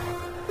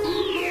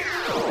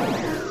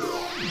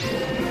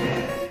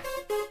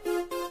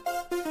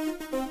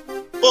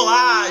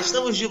Olá,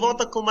 estamos de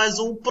volta com mais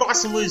um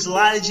Próximo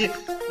Slide,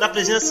 na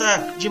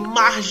presença de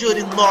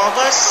Márjorie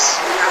Novas.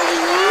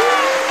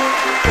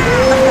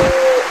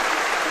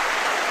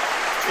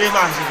 E aí,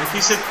 Márjorie, o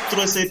que você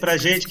trouxe aí pra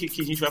gente? O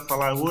que a gente vai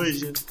falar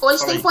hoje?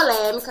 Hoje tem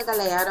polêmica,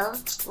 galera.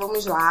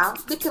 Vamos lá.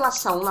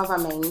 Depilação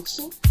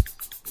novamente.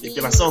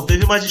 Depilação?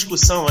 Teve uma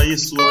discussão aí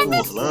sua com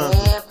Orlando.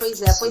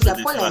 Pois é.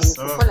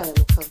 Polêmica.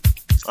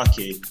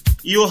 Ok.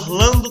 E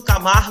Orlando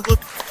Camargo.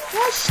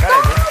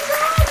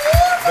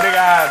 Muito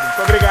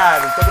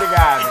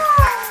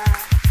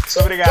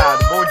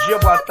obrigado. Bom dia,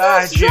 boa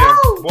tarde,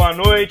 boa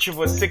noite,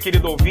 você,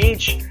 querido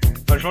ouvinte.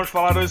 Nós vamos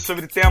falar hoje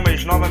sobre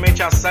temas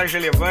novamente assaz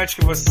relevantes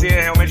que você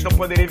realmente não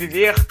poderia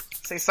viver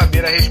sem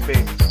saber a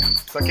respeito.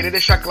 Só queria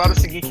deixar claro o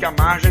seguinte, que a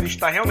Márjorie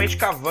está realmente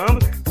cavando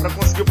para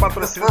conseguir o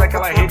patrocínio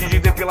daquela rede de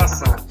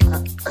depilação.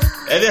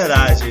 É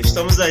verdade,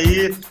 estamos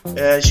aí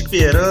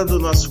esperando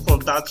nossos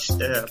contatos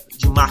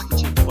de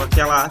marketing com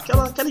aquela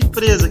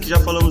empresa que já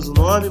falamos o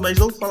nome, mas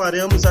não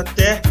falaremos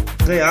até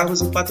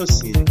ganharmos o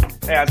patrocínio.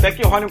 Até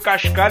que role um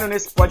cascalho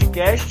nesse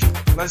podcast,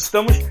 nós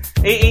estamos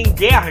em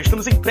guerra,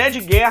 estamos em pé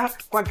de guerra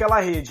com aquela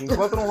rede.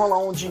 Enquanto não rolar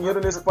um dinheiro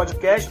nesse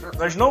podcast,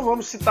 nós não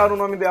vamos citar o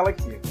nome dela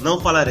aqui. Não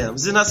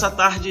falaremos. E nessa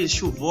tarde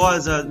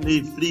chuvosa,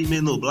 meio frio,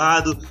 meio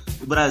nublado,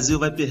 o Brasil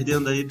vai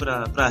perdendo aí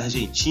pra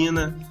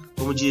Argentina.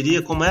 Como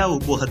diria, como é o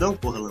bordão,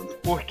 Orlando?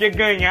 Porque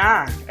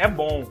ganhar é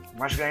bom,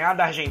 mas ganhar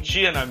da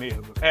Argentina,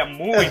 amigo, é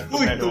muito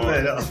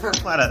melhor.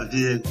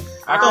 Maravilha.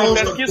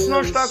 Acontece que isso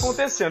não está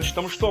acontecendo.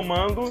 Estamos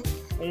tomando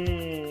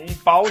um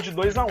pau de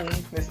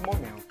 2-1 nesse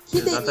momento. Que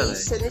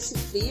delícia nesse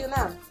frio,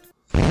 né?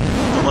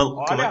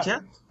 Como é que é?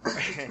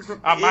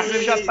 A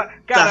Márjorie já tá...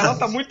 Cara, ela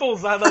tá muito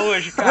ousada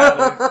hoje,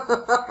 cara.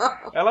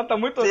 Ela tá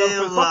muito ousada.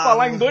 Foi só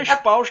falar em 2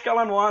 paus que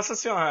ela... Nossa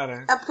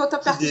senhora. É porque eu tô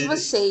perto de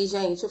vocês,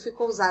 gente. Eu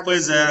fico ousada.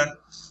 Pois assim. é.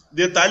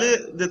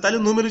 Detalhe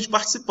o número de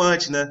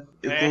participantes, né?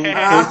 Tem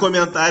um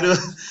comentário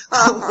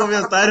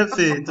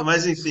feito.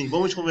 Mas enfim,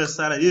 vamos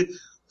começar aí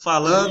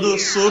falando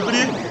sobre...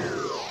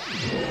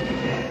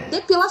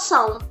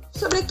 Depilação.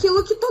 Sobre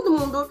aquilo que todo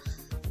mundo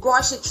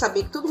gosta de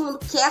saber, que todo mundo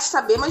quer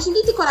saber, mas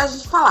ninguém tem coragem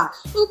de falar.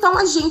 Então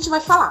a gente vai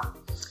falar.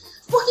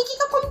 Porque o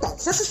que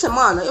acontece? Essa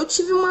semana eu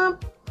tive uma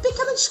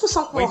pequena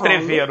discussão com o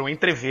Orlando.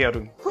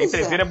 Entreveiro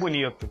é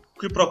bonito.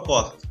 Que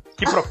procó,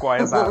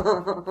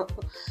 exato.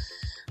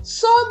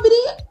 Sobre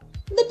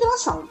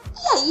depilação.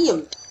 E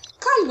aí,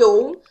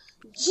 calhou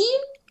de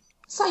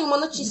sair uma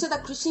notícia da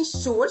Kristen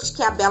Stewart,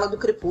 que é a Bela do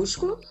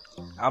Crepúsculo.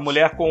 A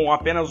mulher com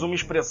apenas uma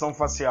expressão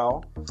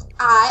facial.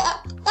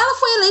 Ela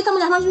foi eleita a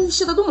mulher mais bem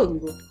vestida do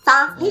mundo,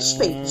 tá?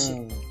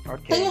 Respeite.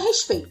 Okay. Tenha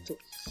respeito.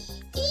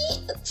 E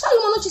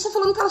saiu uma notícia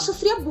falando que ela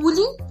sofria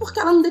bullying porque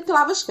ela não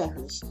depilava as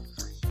pernas.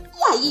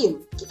 E aí,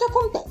 o que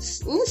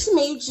acontece? Nesse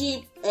meio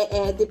de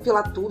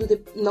depilar tudo,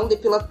 não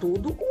depila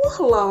tudo, o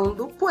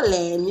Orlando,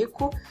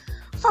 polêmico,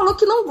 falou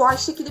que não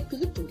gosta que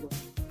depile tudo.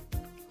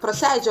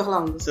 Procede,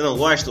 Orlando? Você não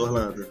gosta,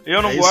 Orlando?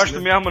 Eu não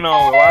gosto mesmo,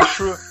 não.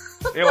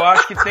 Eu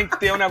acho que tem que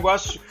ter um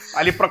negócio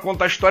ali pra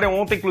contar a história.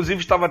 Ontem,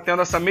 inclusive, estava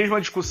tendo essa mesma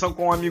discussão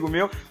com um amigo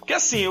meu. Porque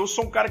assim, eu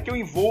sou um cara que eu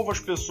envolvo as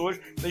pessoas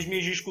nas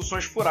minhas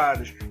discussões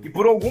furadas. E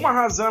por alguma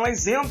razão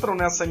elas entram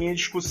nessa minha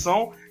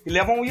discussão e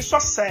levam isso a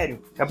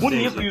sério. É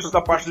bonito isso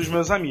da parte dos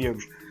meus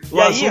amigos. O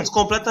assunto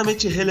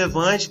completamente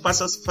irrelevante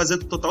passa a fazer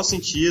total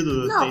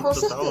sentido. Não, com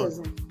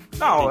certeza.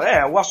 Não,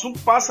 o assunto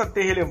passa a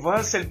ter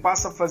relevância, ele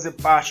passa a fazer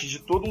parte de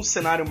todo um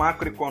cenário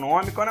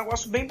macroeconômico. É um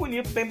negócio bem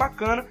bonito, bem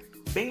bacana,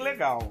 bem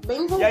legal.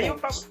 Bem envolvente. E aí eu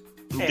tava...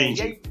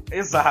 Entendi.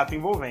 Exato,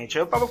 envolvente.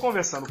 Aí eu tava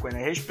conversando com ele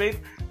a respeito.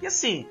 E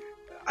assim,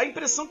 a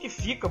impressão que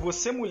fica,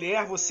 você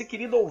mulher, você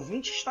querido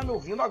ouvinte que está me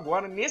ouvindo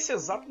agora, nesse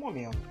exato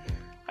momento.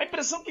 A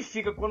impressão que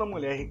fica quando a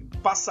mulher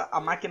passa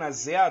a máquina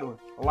zero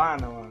lá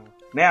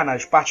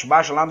nas partes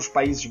baixas, lá nos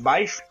Países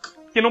Baixos,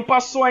 que não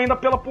passou ainda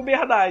pela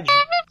puberdade.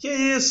 Que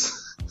isso?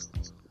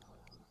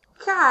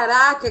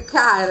 Caraca,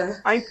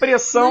 cara. A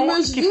impressão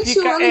que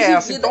fica é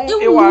essa. Então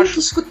eu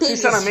acho,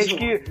 sinceramente,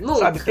 que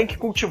tem que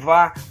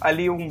cultivar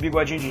ali um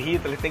bigodinho de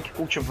Hitler, tem que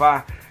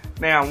cultivar,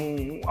 né,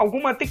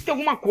 tem que ter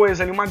alguma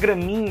coisa ali, uma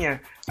graminha.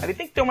 Ali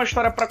tem que ter uma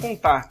história pra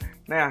contar,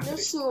 né? Meu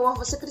senhor,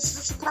 você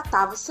precisa se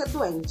tratar, você é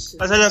doente.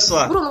 Mas olha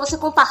só. Bruno, você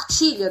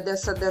compartilha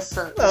dessa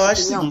Não, eu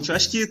acho o seguinte, eu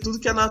acho que tudo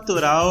que é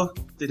natural,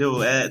 entendeu?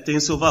 Tem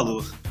o seu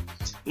valor.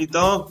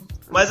 Então...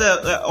 Mas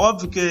é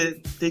óbvio que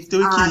tem que ter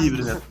um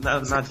equilíbrio, né?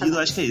 Na vida eu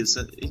acho que é isso,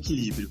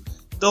 equilíbrio.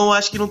 Então eu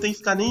acho que não tem que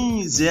ficar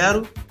nem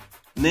zero,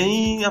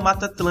 nem a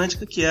Mata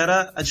Atlântica, que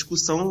era a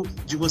discussão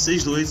de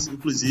vocês dois,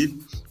 inclusive,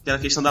 que era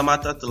a questão da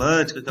Mata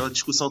Atlântica, aquela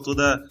discussão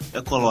toda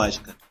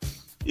ecológica.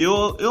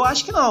 Eu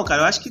acho que não,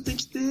 cara. Eu acho que tem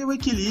que ter o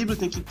equilíbrio,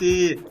 tem que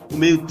ter o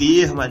meio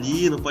termo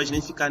ali, não pode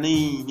nem ficar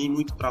nem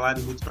muito pra lá,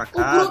 nem muito pra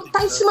cá. O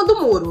tá em cima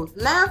do muro,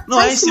 né? Não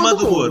é em cima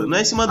do muro, não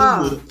é em cima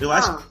do muro. Eu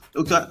acho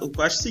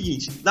o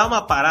seguinte, dar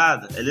uma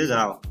parada é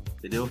legal,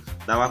 entendeu?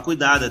 Dá uma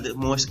cuidada,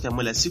 demonstra que a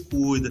mulher se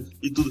cuida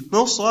e tudo.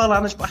 Não só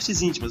lá nas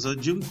partes íntimas, eu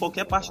digo em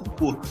qualquer parte do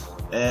corpo.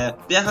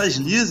 Pernas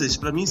lisas,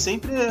 pra mim,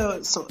 sempre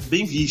são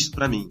bem visto,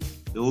 pra mim.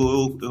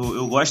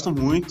 Eu gosto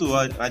muito,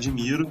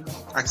 admiro.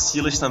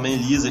 Axilas também,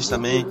 lisas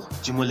também,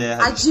 de mulher.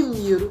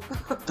 Admiro.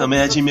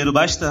 Também admiro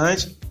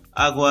bastante.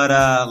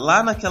 Agora,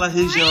 lá naquela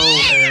região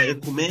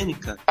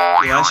ecumênica,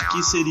 eu acho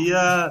que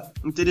seria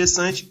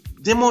interessante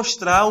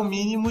demonstrar o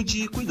mínimo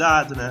de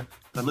cuidado, né?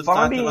 Pra não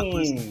ficar aquela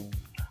coisa.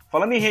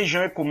 Falando em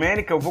região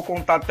ecumênica, eu vou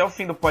contar até o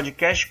fim do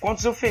podcast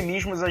quantos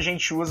eufemismos a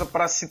gente usa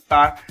para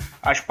citar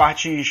as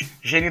partes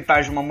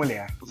genitais de uma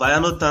mulher. Vai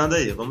anotando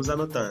aí, vamos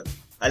anotando.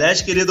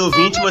 Aliás, querido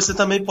ouvinte, você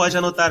também pode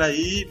anotar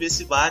aí, ver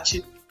se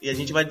bate, e a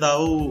gente vai dar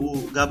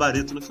o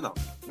gabarito no final.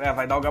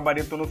 Vai dar o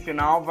gabarito no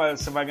final,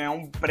 você vai ganhar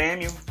um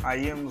prêmio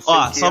aí, não sei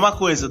o quê. Só uma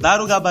coisa,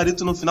 dar o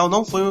gabarito no final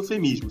não foi um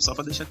eufemismo, só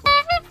pra deixar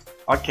claro.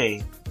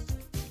 Ok.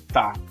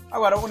 Tá.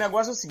 Agora, o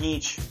negócio é o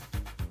seguinte...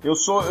 Eu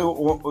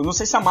não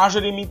sei se a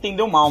Márjorie me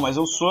entendeu mal, mas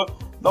eu sou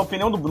da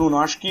opinião do Bruno.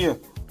 Eu acho que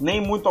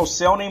nem muito ao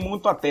céu, nem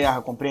muito à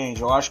terra,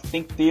 compreende? Eu acho que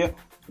tem que ter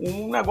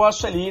um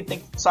negócio ali, tem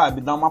que, sabe,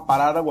 dar uma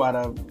parada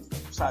agora,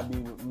 sabe,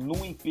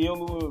 num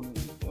empelo,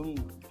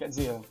 quer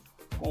dizer,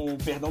 com o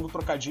perdão do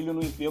trocadilho,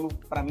 no empelo,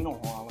 pra mim não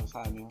rola,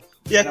 sabe?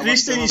 E a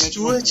Kristen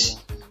Stewart,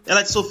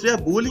 ela sofria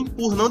bullying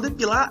por não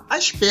depilar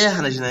as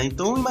pernas, né?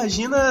 Então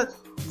imagina,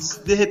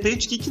 de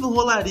repente, o que não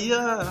rolaria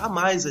a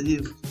mais ali.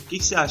 O que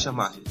você acha,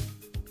 Márjorie?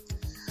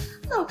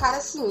 Não, cara,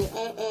 assim,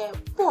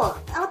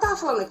 ela tava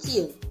falando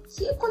aqui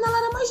que quando ela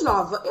era mais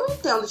nova, eu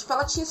entendo, tipo,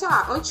 ela tinha, sei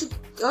lá, antes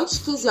de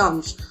 15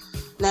 anos,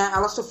 né,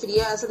 ela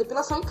sofria essa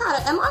depilação e, cara,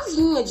 é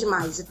novinha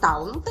demais e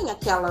tal, não tem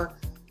aquela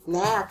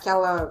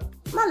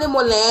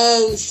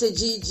malemolência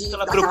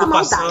aquela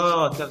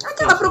preocupação,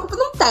 aquela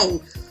preocupação, não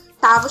tem,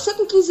 tá, você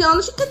com 15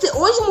 anos, quer dizer,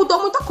 hoje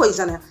mudou muita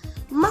coisa, né,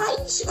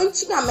 mas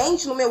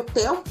antigamente, no meu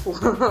tempo,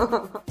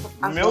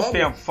 no meu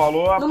tempo,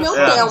 falou a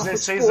pessoa de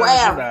 16 tipo, anos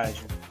de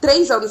idade.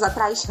 3 anos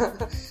atrás,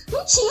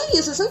 não tinha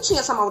isso, você não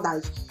tinha essa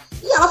maldade.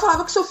 E ela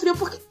falava que sofria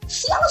porque...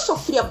 Se ela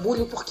sofria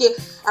bullying porque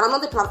ela não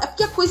depilava, é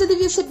porque a coisa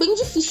devia ser bem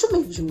difícil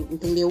mesmo,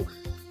 entendeu?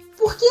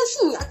 Porque,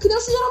 assim, a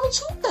criança geralmente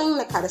não tem,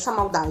 né, cara, essa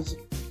maldade.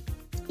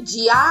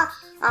 De,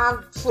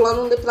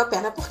 fulano não depila a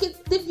perna. É porque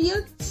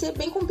devia ser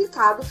bem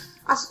complicado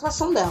a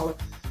situação dela.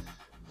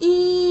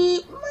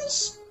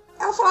 Mas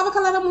ela falava que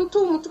ela era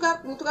muito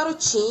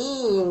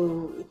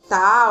garotinho e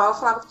tal. Ela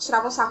falava que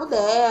tiravam sarro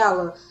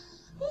dela.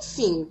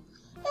 Enfim...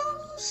 Eu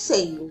não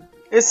sei.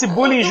 Esse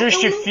bullying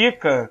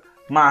justifica,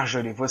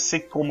 Márjorie,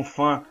 você como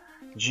fã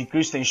de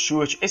Kristen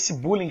Stewart, esse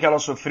bullying que ela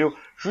sofreu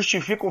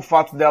justifica o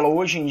fato dela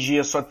hoje em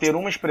dia só ter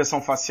uma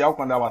expressão facial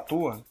quando ela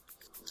atua?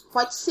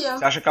 Pode ser.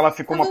 Você acha que ela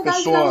ficou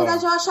pessoa... Na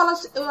verdade, eu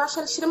acho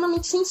ela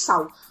extremamente sem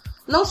sal.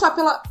 Não só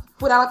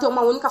por ela ter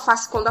uma única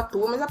face quando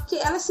atua, mas é porque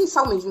ela é sem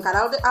sal mesmo,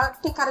 cara. Ela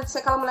tem cara de ser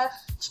aquela mulher,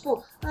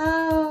 tipo...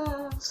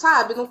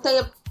 sabe, não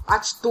tem...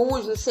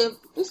 atitude, não sei,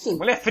 enfim.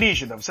 Mulher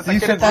frígida, você tá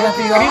querendo dizer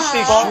que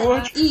Kristen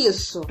Stewart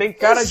isso, tem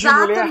cara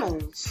exatamente. De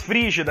mulher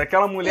frígida,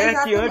 aquela mulher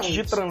exatamente. Que antes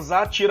de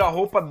transar tira a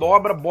roupa,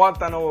 dobra,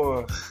 bota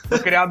no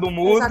criado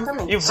mudo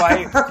e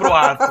vai pro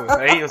ato,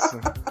 é isso?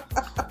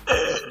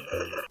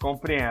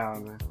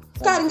 Compreendo.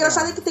 Cara,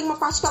 engraçado é que tem uma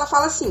parte que ela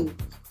fala assim,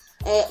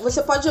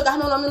 você pode jogar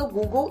meu nome no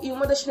Google e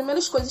uma das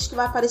primeiras coisas que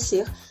vai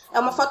aparecer é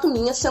uma foto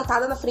minha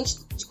sentada na frente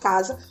de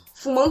casa,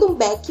 fumando um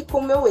beck com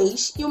o meu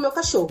ex e o meu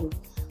cachorro.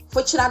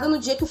 Foi tirada no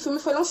dia que o filme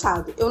foi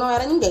lançado. Eu não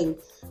era ninguém.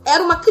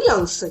 Era uma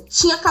criança.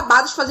 Tinha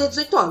acabado de fazer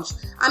 18 anos.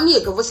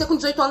 Amiga, você com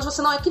 18 anos,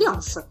 você não é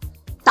criança.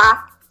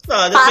 Tá?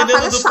 Não,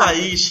 dependendo do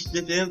país,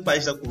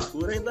 da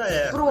cultura, ainda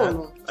é.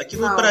 Bruno. Né? Aqui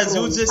no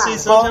Brasil,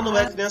 16 anos já não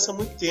é criança há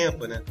muito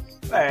tempo, né?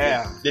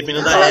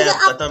 Dependendo da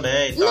época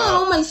também e tal.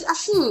 Não, mas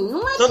assim,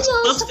 não é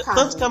criança, cara.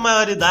 Tanto que a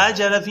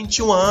maioridade era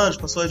 21 anos,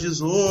 passou a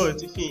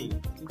 18, enfim.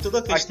 Tem toda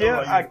a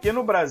questão aqui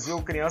no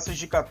Brasil, crianças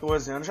de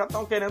 14 anos já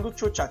estão querendo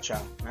tchutchá,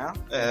 né?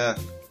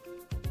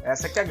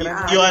 Essa que é a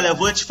grande... E olha,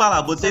 vou te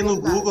falar, botei no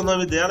Google o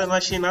nome dela e não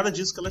achei nada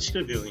disso que ela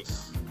escreveu, hein?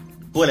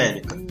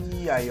 Polêmica.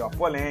 E aí, ó,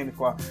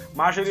 polêmico, ó.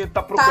 Márjorie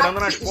tá procurando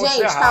nas fontes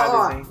erradas,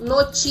 tá, hein?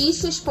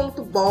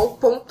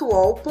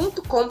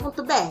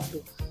 Noticias.bol.ol.com.br.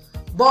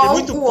 Tem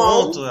muito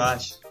ponto, eu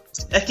acho.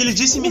 É que ele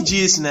disse e me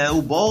disse, né? O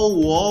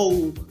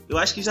UOL, eu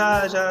acho que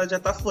já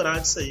tá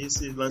furado isso aí,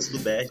 esse lance do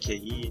Beck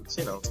aí,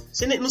 sei não.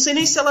 Não sei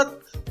nem se ela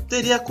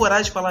teria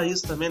coragem de falar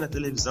isso também na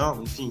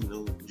televisão, enfim,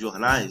 nos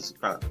jornais,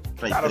 pra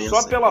cara, imprensa.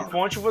 Só pela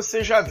fonte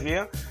você já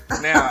vê,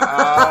 né,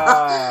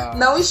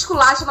 Não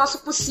esculache nosso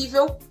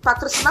possível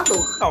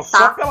patrocinador. Não, tá?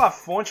 Só pela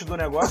fonte do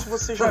negócio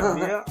você já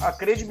vê a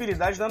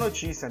credibilidade da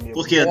notícia, amigo.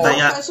 Porque tá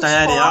em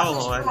Arial?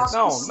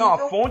 Não, a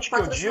fonte que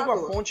eu digo, a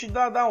fonte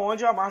da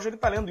onde a Márjorie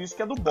tá lendo isso,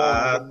 que é do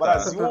BOL, do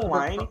Brasil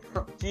Online,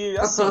 que,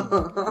 assim,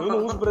 eu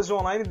não uso Brasil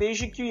Online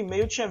desde que o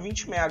e-mail tinha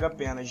 20 mega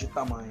apenas de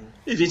tamanho.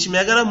 E 20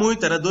 mega era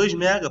muito, era 2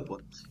 mega,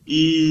 pô.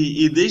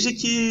 E desde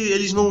que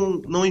eles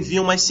não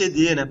enviam mais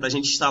CD, né, pra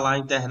gente instalar a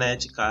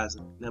internet em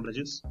casa. Lembra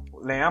disso?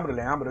 Lembro.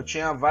 Eu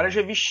tinha várias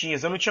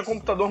revistinhas. Eu não tinha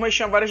computador, mas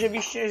tinha várias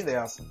revistinhas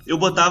dessa. Eu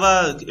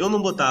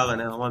não botava,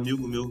 né, um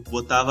amigo meu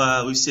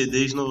botava os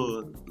CDs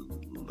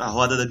na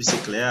roda da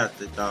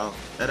bicicleta e tal.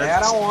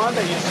 Era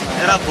onda isso,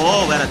 né? Era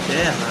Bol, era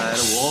Terra,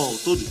 era UOL,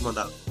 tudo que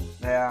mandava.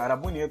 Era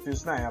bonito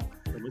isso na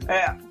época.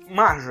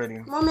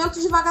 Márjorie. Momento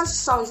de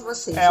divagação de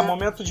vocês.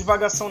 Momento de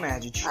divagação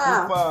nerd.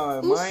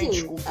 Desculpa, mãe,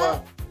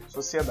 desculpa,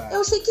 sociedade.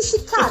 Eu sei que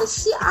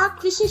se a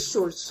Kristen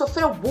Stewart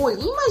sofreu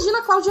bullying, imagina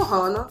a Cláudia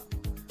Hanna,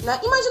 né?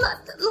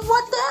 Imagina, não vou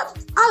até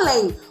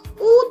além.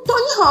 O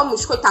Tony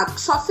Ramos, coitado,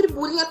 que sofre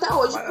bullying até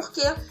hoje,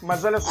 porque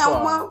mas olha só, é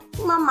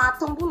uma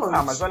mata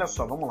ambulante. Mas olha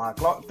só, vamos lá.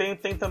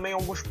 Tem também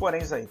alguns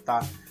poréns aí,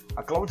 tá?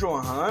 A Cláudia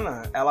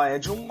Hanna, ela é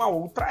de uma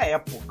outra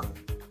época.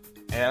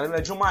 Ela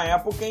é de uma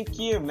época em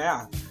que,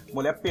 né,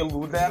 mulher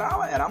peluda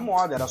era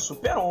moda, era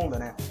super onda,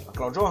 né? A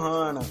Cláudia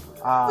Hanna...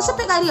 Você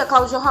pegaria a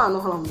Cláudia Hanna,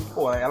 Orlando?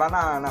 Pô, ela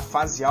na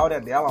fase áurea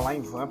dela, lá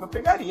em Vamp, eu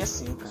pegaria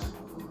sim, cara.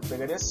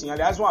 Pegaria sim.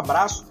 Aliás, um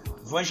abraço,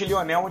 Vange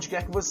Lionel, onde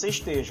quer que você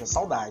esteja.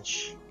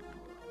 Saudades.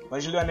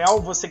 Vange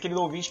Lionel, você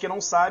querido ouvinte que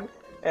não sabe,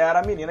 era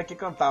a menina que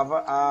cantava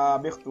a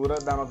abertura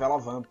da novela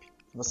Vamp.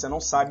 Se você não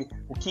sabe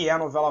o que é a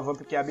novela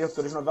Vamp, o que é a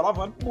abertura de novela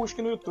Vamp,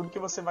 busque no YouTube que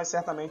você vai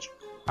certamente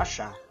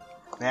achar.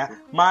 Né?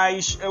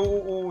 Mas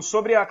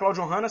sobre a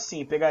Cláudia Hanna,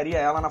 sim, pegaria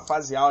ela na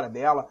fase áurea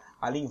dela,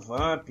 ali em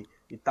Vamp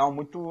e tal,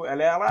 muito...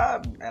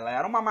 Ela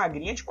era uma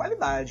magrinha de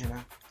qualidade,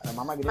 né? Era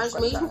uma magrinha de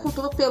qualidade. Mas mesmo com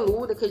tudo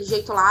peludo, aquele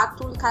jeito lá,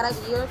 tu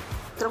encararia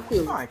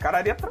tranquilo? Não,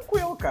 encararia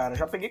tranquilo, cara.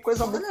 Já peguei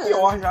coisa muito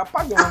pior já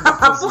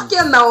pagando. Por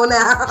que não, né?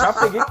 Já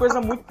peguei coisa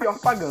muito pior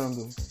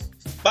pagando.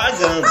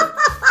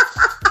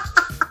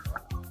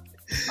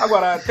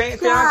 Agora, tem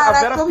a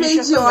Vera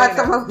Fischer idiota,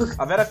 também, né?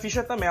 A Vera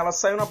Fischer também, ela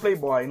saiu na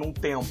Playboy num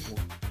tempo,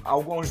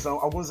 alguns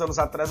anos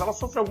atrás, ela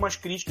sofreu algumas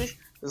críticas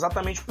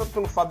exatamente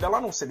pelo fato dela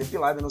não ser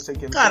depilada, não sei o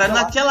que. Cara,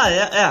 naquela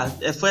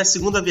foi a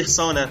segunda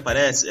versão, né,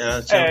 parece?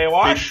 Eu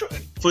acho...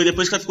 Foi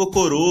depois que ela ficou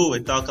coroa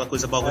e tal, aquela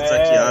coisa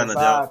balrozaquiana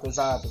dela.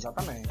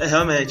 Exatamente.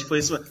 Realmente, foi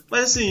isso.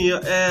 Mas assim,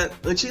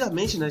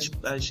 antigamente, né,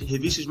 as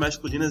revistas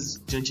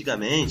masculinas de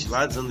antigamente,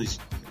 lá dos anos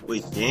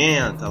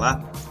 80,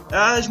 lá,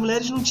 as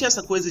mulheres não tinham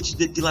essa coisa de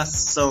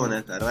depilação,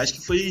 né, cara? Eu acho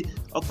que foi,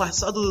 ao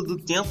passar do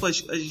tempo,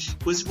 as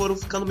coisas foram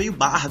ficando meio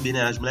Barbie,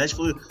 né? As mulheres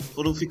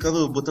foram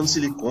ficando, botando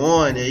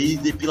silicone, aí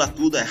depila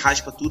tudo, aí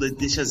raspa tudo, aí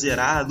deixa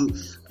zerado,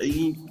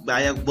 aí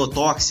é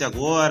botox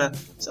agora.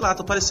 Sei lá,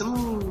 tô parecendo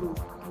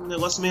um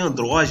negócio meio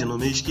andrógeno,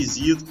 meio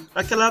esquisito.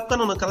 Naquela época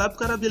não, naquela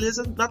época era a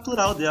beleza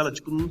natural dela,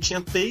 tipo, não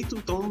tinha peito,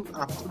 então,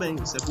 tudo bem,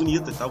 você é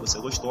bonita e tal, você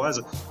é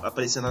gostosa, vai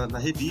aparecer na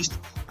revista.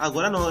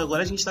 Agora não,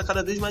 agora a gente tá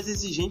cada vez mais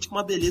exigente com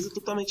uma beleza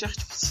totalmente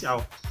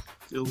artificial.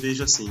 Eu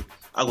vejo assim.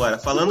 Agora,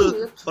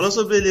 falando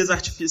sobre beleza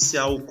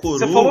artificial,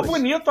 coroas... Você falou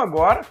bonito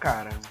agora,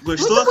 cara.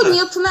 Gostou? Muito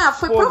bonito, né?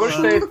 Foi profundo,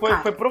 gostei.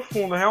 cara. Foi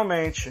profundo,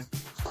 realmente.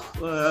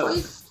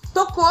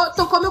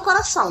 Tocou meu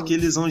coração. Fiquei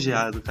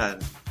lisonjeado, cara.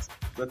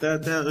 Até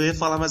eu ia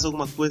falar mais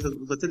alguma coisa,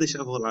 vou até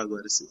deixar rolar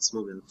agora esse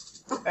momento.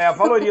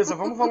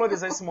 Vamos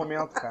valorizar esse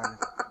momento, cara.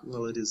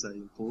 Valorizar aí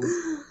um pouco.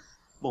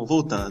 Bom,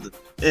 voltando.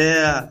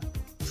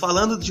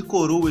 Falando de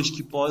coroas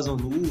que posam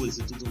nuas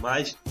e tudo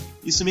mais,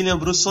 isso me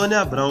lembrou Sônia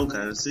Abrão,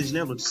 cara. Vocês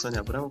lembram de Sônia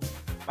Abrão?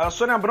 A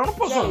Sônia Abrão não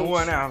posou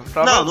nua, né?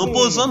 Não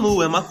posou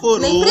nua, é uma coroa.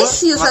 Nem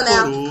precisa,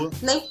 né? Coroa,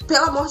 nem,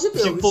 pelo amor de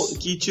Deus.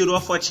 Que tirou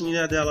a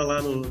fotinha dela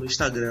lá no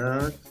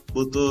Instagram,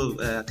 botou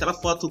aquela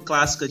foto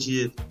clássica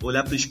de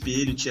olhar pro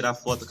espelho, tirar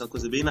foto, aquela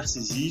coisa bem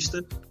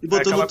narcisista, e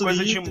botou no Twitter. Aquela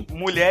coisa de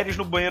mulheres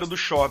no banheiro do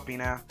shopping,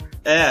 né?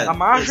 A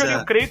Márjorie,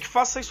 eu creio que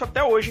faça isso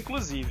até hoje,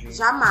 inclusive.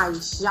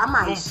 Jamais.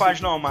 Não faz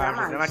não,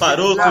 Márjorie.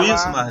 Parou com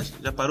isso,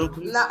 Márjorie? Já parou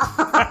com isso? Não.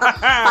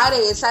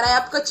 Parei, essa era a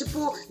época,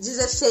 tipo,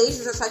 16,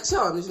 17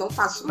 anos, não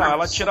faço mais. Não,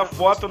 ela tira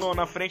foto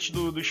na frente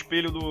do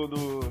espelho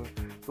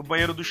do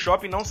banheiro do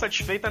shopping, não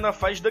satisfeita, ainda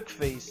faz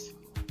duckface.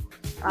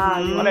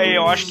 Olha aí,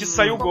 eu acho que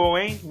saiu o gol,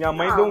 hein? Minha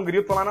mãe deu um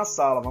grito lá na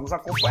sala, vamos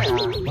acompanhar.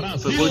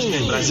 Foi gol de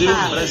quem? Brasil,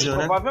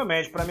 né?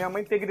 Provavelmente, pra minha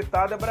mãe ter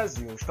gritado é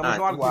Brasil. Estamos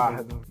no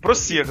aguardo.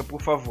 Prossiga, por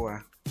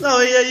favor.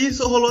 Não, e aí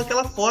rolou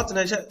aquela foto,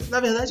 né?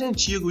 Na verdade é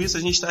antigo isso, a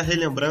gente tá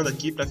relembrando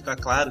aqui pra ficar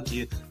claro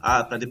que,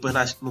 pra depois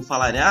não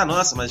falarem,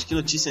 nossa, mas que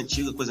notícia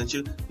antiga, coisa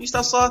antiga. A gente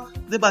tá só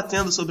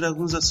debatendo sobre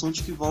alguns assuntos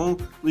que vão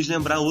nos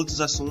lembrar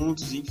outros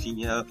assuntos,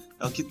 enfim,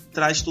 é o que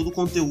traz todo o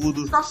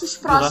conteúdo. Nossos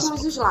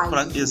próximos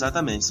slides.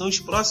 Exatamente, são os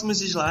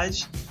próximos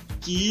slides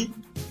que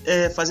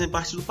fazem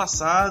parte do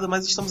passado,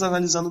 mas estamos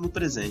analisando no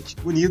presente.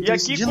 Bonito, e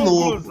aqui, de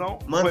conclusão,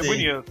 novo. Foi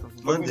bonito.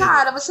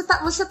 Cara, você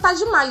tá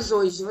demais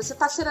hoje. Você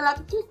tá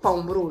serelepe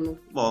pimpão, Bruno.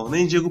 Bom,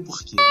 nem digo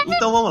por quê.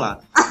 Então vamos lá.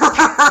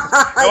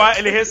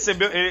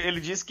 Ele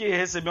disse que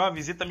recebeu uma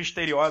visita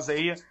misteriosa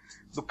aí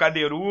do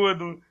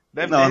Cadeirudo.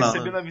 Deve ter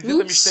recebido a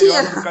visita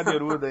misteriosa do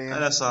Cadeirudo aí.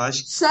 Olha só,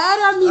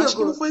 Sério, amigo? Acho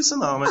que não foi isso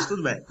não, mas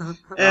tudo bem.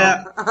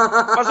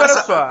 Mas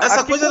olha só.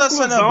 Essa coisa da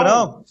Sônia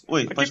Abrão...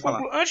 Oi, pode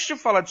falar. Antes de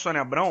falar de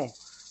Sônia Abrão,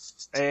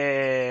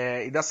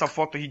 e dessa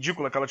foto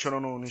ridícula que ela tirou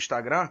no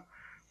Instagram,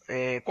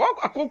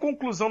 qual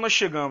conclusão nós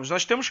chegamos?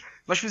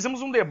 Nós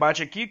fizemos um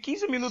debate aqui,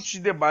 15 minutos de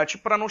debate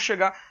para não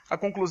chegar a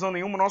conclusão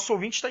nenhuma. O nosso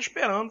ouvinte está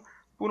esperando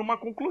por uma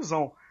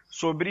conclusão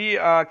sobre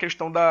a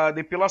questão da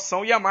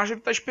depilação e a Márjorie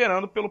está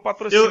esperando pelo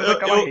patrocínio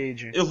daquela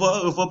rede. Eu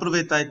vou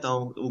aproveitar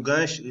então o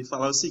gancho e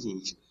falar o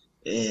seguinte.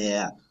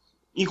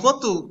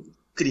 Enquanto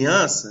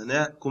criança,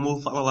 né,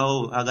 como fala lá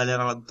a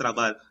galera lá do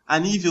trabalho, a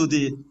nível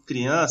de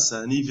criança,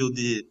 a nível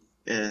de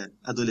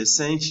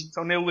adolescente. Isso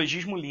é um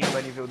neologismo lindo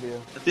a nível D.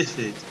 É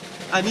perfeito.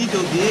 A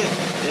nível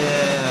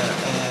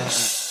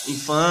D,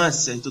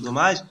 infância e tudo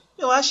mais,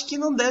 eu acho que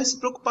não deve se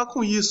preocupar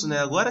com isso, né?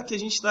 Agora que a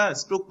gente está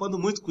se preocupando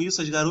muito com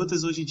isso, as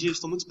garotas hoje em dia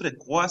estão muito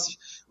precoces.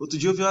 Outro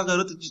dia eu vi uma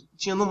garota que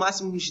tinha no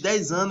máximo uns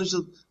 10 anos,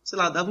 sei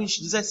lá, dava uns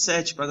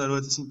 17 pra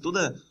garota, assim,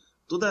 toda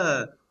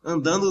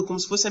andando como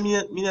se fosse a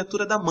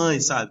miniatura da mãe,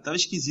 sabe? Tava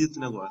esquisito o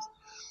negócio.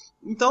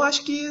 Então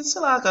acho que,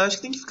 sei lá, cara, acho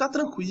que tem que ficar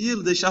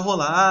tranquilo, deixar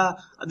rolar.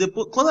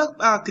 Depois, quando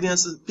a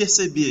criança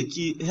perceber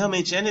que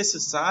realmente é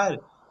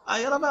necessário,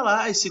 aí ela vai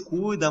lá e se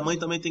cuida, a mãe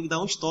também tem que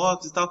dar uns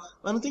toques e tal,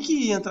 mas não tem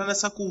que entrar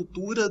nessa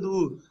cultura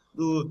do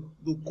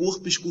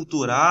corpo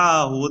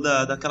escultural ou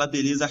daquela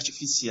beleza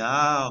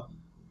artificial.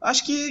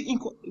 Acho que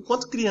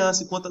enquanto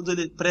criança, enquanto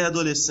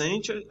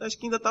pré-adolescente, acho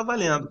que ainda tá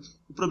valendo.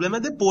 O problema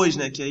é depois,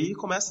 né? Que aí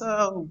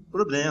começa o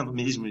problema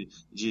mesmo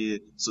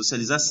de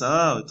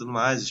socialização e tudo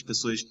mais. As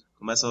pessoas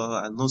começam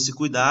a não se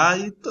cuidar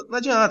e não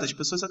adianta. As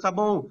pessoas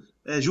acabam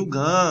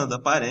julgando a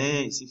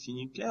aparência,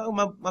 enfim, que é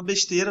uma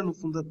besteira no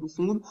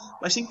fundo,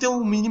 mas tem que ter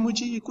um mínimo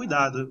de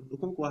cuidado. Eu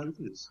concordo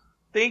com isso.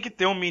 Tem que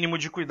ter um mínimo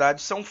de cuidado,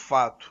 isso é um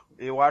fato.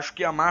 Eu acho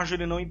que a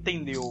Márjorie não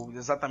entendeu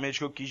exatamente o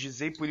que eu quis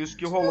dizer e por isso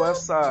que rolou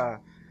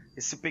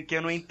esse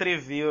pequeno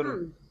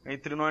entreveiro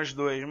entre nós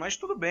dois. Mas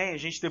tudo bem, a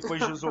gente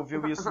depois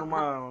resolveu isso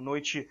numa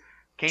noite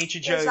quente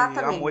de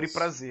amor e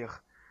prazer.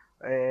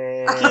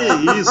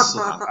 Que isso?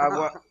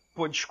 Agora,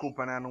 pô,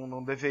 desculpa, né?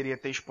 Não deveria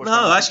ter exposto.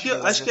 Não, eu acho que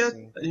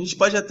a gente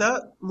pode até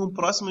no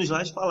próximo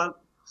slide falar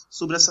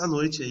sobre essa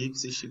noite aí que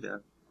vocês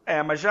tiveram.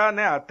 Mas já,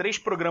 né, há 3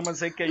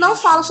 programas aí que a gente... Não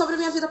falo sobre a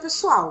minha vida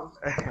pessoal.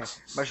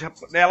 Mas já,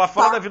 ela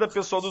fala da vida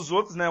pessoal dos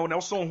outros, né? O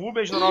Nelson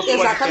Rubens no nosso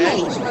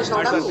Exatamente, podcast, mas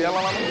da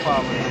dela ela não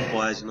fala. Né?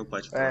 Não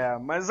pode falar.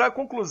 Mas a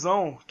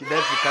conclusão que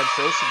deve ficar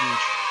disso é o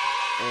seguinte.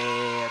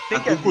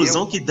 A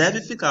conclusão que deve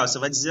ficar, você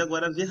vai dizer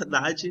agora a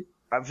verdade.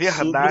 A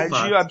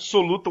verdade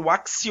absoluta, o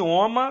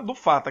axioma do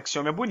fato.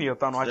 Axioma é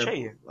bonito, anote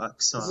aí.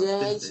 Axioma.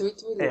 Gente,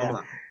 muito bonito. Vamos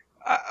lá.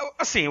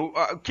 Assim, o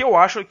que eu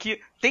acho é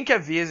que tem que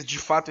haver, de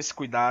fato, esse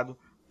cuidado.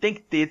 Tem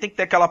que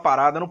ter aquela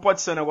parada, não pode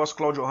ser um negócio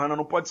Cláudio Hanna,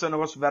 não pode ser um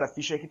negócio Vera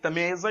Fischer, que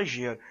também é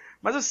exagero.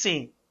 Mas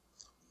assim,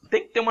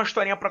 tem que ter uma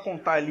historinha pra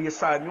contar ali,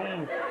 sabe?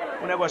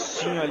 Um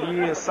negocinho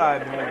ali,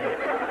 sabe?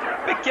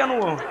 Um pequeno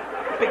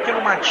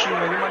matinho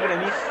ali, uma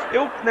graninha.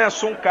 Eu, né,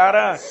 sou um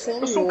cara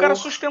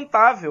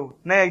sustentável,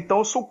 né? Então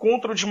eu sou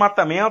contra o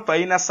desmatamento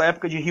aí nessa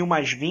época de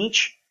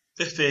Rio+20.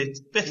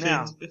 Perfeito.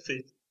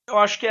 Eu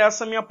acho que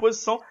essa é a minha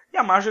posição e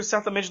a Márjorie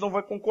certamente não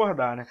vai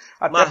concordar, né?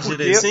 Até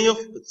Márjorie,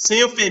 porque... sem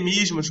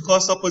eufemismos, qual a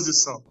sua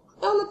posição?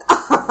 Eu não...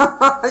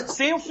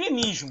 Sem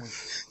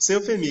eufemismos. Sem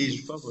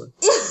eufemismos, por favor.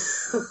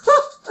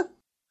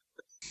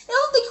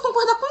 Eu não tenho que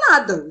concordar com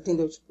nada,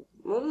 entendeu? Tipo,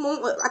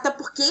 até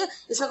porque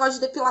esse negócio de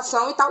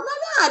depilação e tal não é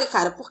minha área,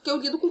 cara, porque eu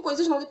lido com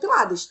coisas não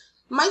depiladas.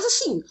 Mas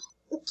assim,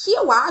 o que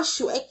eu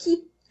acho é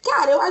que,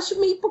 cara, eu acho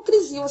meio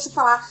hipocrisia você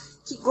falar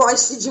que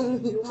gosta de um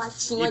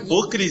matinho ali.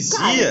 Hipocrisia?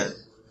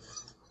 Cara,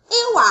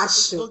 eu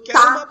acho,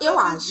 tá? Eu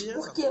acho,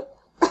 porque...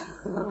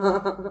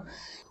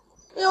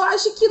 eu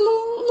acho que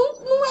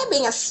não é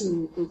bem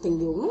assim,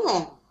 entendeu? Não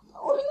é.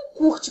 O homem não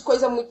curte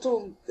coisa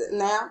muito,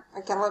 né?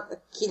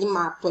 Aquele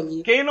mato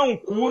ali. Quem não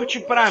curte,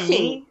 pra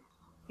mim,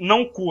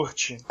 não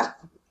curte.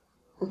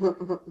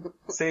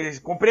 Você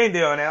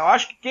compreendeu, né? Eu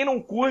acho que quem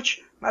não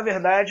curte, na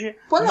verdade,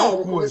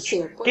 não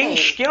curte. Quem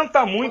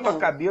esquenta muito a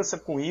cabeça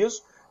com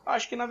isso,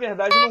 acho que na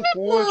verdade não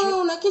curte.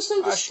 Não é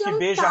questão de acho esquentar, que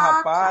beija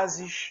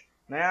rapazes,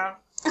 né?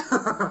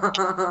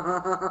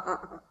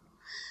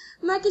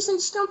 Não é questão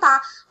de esquentar.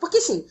 Porque,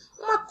 assim,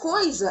 uma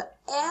coisa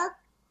é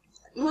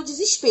no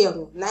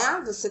desespero,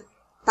 né? Você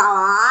tá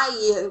lá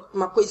e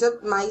uma coisa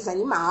mais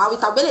animal e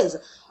tal,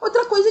 beleza.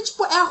 Outra coisa,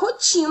 tipo, é a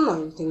rotina,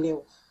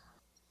 entendeu?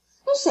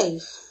 Não sei.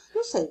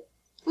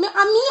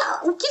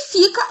 O que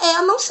fica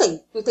é não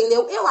sei,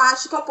 entendeu? Eu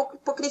acho que é um pouco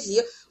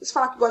hipocrisia você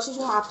falar que gosta de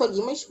um mato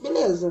ali, mas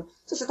beleza.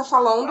 Se você tá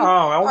falando...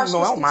 Não é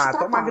um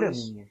mato, é uma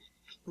graminha.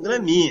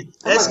 Graminha.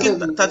 É isso que,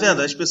 tá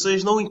vendo? As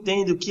pessoas não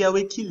entendem o que é o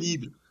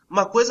equilíbrio.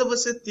 Uma coisa é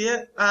você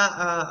ter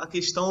a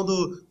questão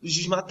do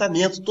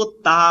desmatamento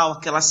total,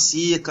 aquela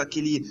seca,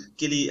 aquela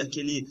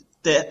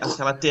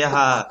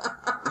terra,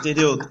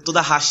 entendeu? Toda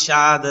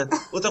rachada.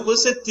 Outra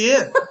coisa é você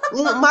ter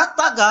um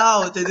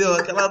matagal, entendeu?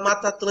 Aquela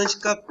mata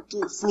atlântica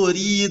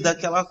florida,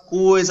 aquela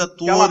coisa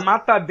toda. Aquela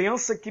mata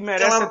densa que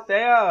merece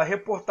até a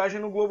reportagem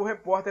no Globo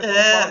Repórter quando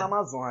fala na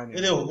Amazônia.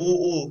 Entendeu?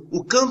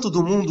 O canto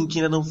do mundo que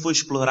ainda não foi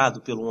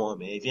explorado pelo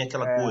homem. Aí vem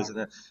aquela coisa,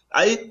 né?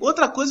 Aí,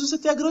 outra coisa, você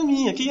tem a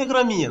graminha. O que é a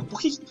graminha?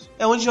 Porque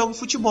é onde joga o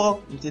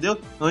futebol, entendeu?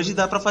 Onde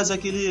dá pra fazer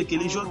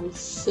aquele jogo.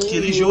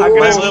 Aquele jogo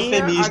mais um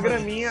eufemismo. A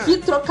graminha. Que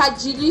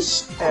trocadilho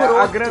escroto,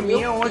 a graminha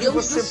meu onde Deus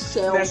você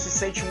se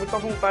sente muito à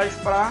vontade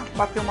pra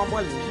bater uma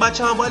bolinha.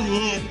 Bate uma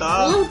bolinha e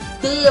tal. Meu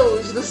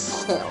Deus do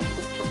céu.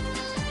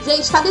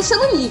 Gente, tá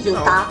descendo o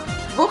nível, tá?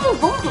 Vamos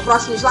pro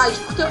próximo slide,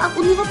 porque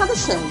o nível tá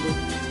descendo.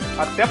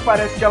 Até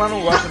parece que ela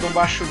não gosta de um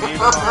baixo nível,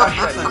 uma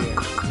baixaria.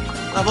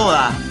 Mas vamos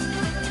lá.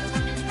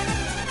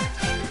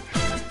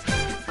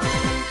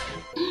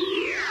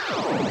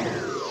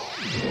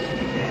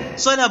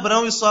 Sônia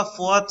Abrão e sua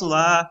foto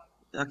lá,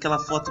 aquela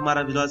foto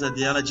maravilhosa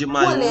dela de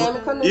maiô.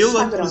 Polêmica no Eu,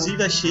 Instagram.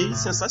 inclusive, achei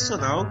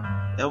sensacional.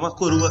 É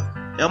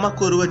uma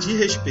coroa de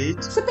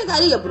respeito. Você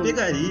pegaria, Bruno?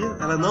 Pegaria.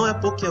 Ela não é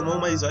Pokémon,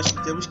 mas eu acho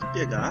que temos que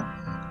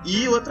pegar.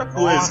 E outra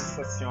coisa.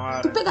 Nossa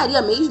senhora. Tu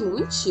pegaria mesmo?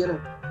 Mentira.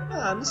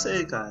 Ah, não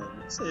sei, cara.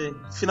 Não sei.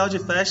 Final de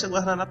festa,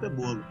 guardanapo é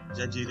bolo.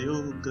 Já diria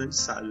o grande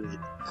sábio aí.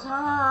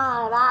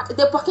 Caraca.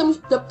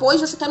 Depois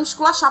você quer me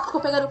esculachar porque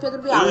eu pegaria o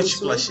Pedro Bial. Eu te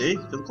esculachei?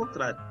 Pelo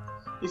contrário.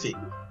 Enfim.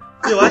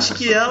 Eu acho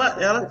que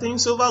ela tem o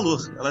seu valor.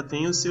 Ela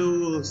tem o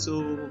seu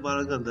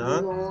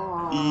baragandã.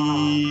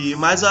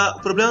 Mas o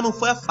problema não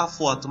foi a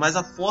foto, mas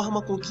a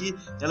forma com que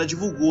ela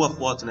divulgou a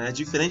foto, né?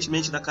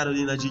 Diferentemente da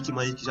Carolina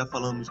Dickman aí, que já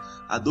falamos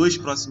há 2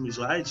 próximos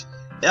slides,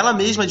 ela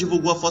mesma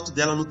divulgou a foto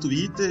dela no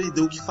Twitter e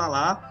deu o que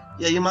falar.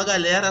 E aí uma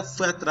galera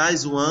foi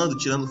atrás zoando,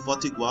 tirando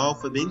foto igual.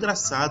 Foi bem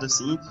engraçado,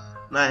 assim,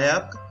 na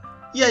época.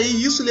 E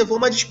aí isso levou a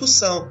uma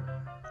discussão.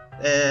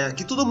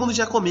 Que todo mundo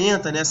já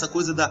comenta, né? Essa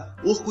coisa da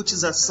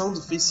orcutização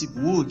do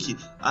Facebook,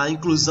 a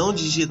inclusão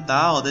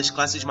digital das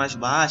classes mais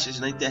baixas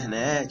na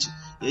internet.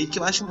 E aí que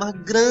eu acho uma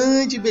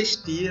grande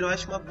besteira, eu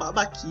acho uma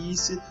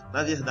babaquice,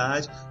 na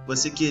verdade,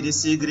 você querer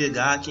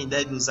segregar quem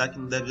deve usar,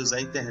 quem não deve usar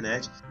a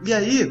internet. E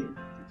aí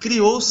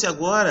criou-se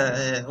agora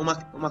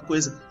uma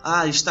coisa,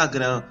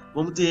 Instagram,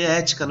 vamos ter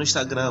ética no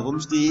Instagram,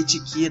 vamos ter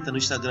etiqueta no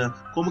Instagram,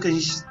 como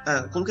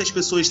que as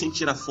pessoas têm que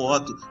tirar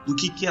foto, do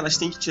que elas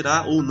têm que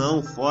tirar ou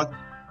não foto.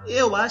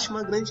 Eu acho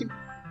uma grande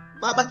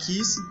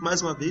babaquice,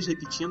 mais uma vez,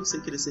 repetindo, sem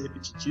querer ser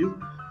repetitivo,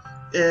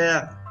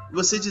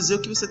 você dizer o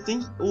que você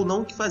tem ou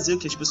não que fazer, o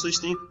que as pessoas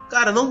têm.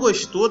 Cara, não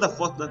gostou da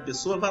foto da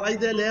pessoa, vai lá e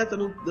deleta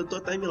da tua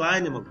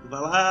timeline, mano.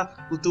 Vai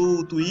lá no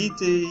teu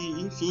Twitter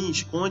e, enfim,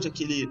 esconde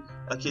aquele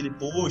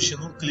post,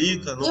 não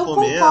clica, não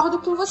comenta. Eu concordo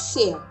com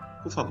você.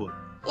 Por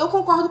favor. Eu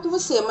concordo com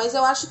você, mas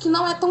eu acho que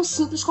não é tão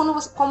simples como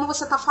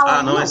você tá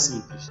falando. Não é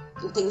simples.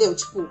 Entendeu?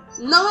 Tipo,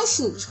 não é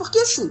simples. Porque,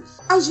 assim,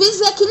 às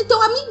vezes é aquele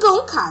teu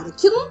amigão, cara,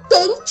 que não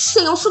tem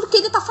senso do que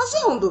ele tá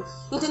fazendo.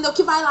 Entendeu?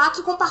 Que vai lá,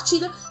 que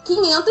compartilha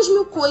 500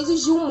 mil coisas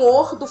de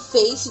humor do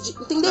Face,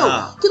 entendeu?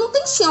 Que não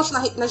tem senso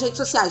nas redes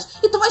sociais.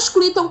 E tu vai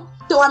excluir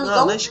teu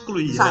amigão. Não é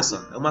excluir, olha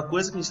só. É uma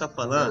coisa que a gente tá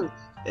falando...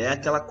 É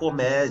aquela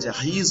comédia,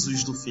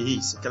 risos do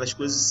Face, aquelas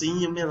coisas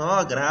sem a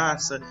menor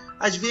graça.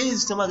 Às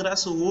vezes tem uma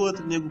graça ou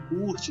outra, o nego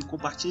curte,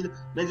 compartilha.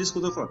 Não é disso que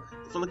eu tô falando.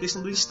 Tô falando a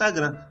questão do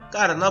Instagram.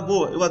 Cara, na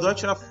boa, eu adoro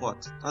tirar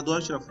foto.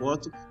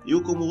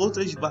 Eu, como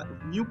outras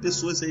 1000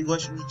 pessoas aí,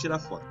 gosto de tirar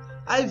foto.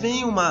 Aí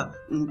vem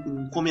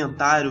um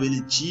comentário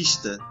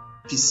elitista,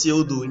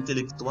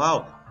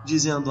 pseudo-intelectual,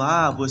 dizendo,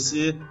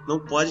 você não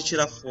pode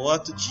tirar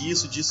foto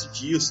disso.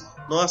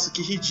 Nossa,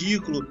 que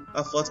ridículo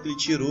a foto que ele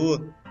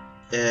tirou.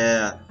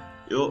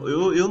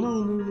 Eu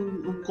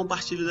não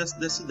compartilho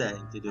dessa ideia,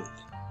 entendeu?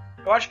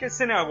 Eu acho que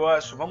esse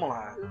negócio, vamos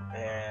lá,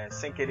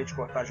 sem querer te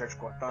cortar, já te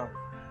cortando,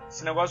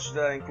 esse negócio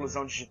da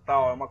inclusão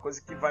digital é uma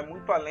coisa que vai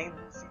muito além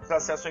do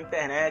acesso à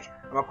internet,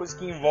 é uma coisa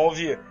que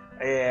envolve,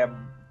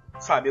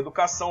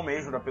 educação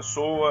mesmo da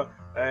pessoa,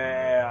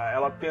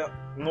 ela ter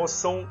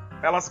noção,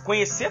 ela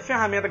conhecer a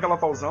ferramenta que ela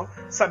está usando,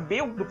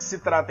 saber do que se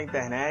trata a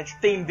internet,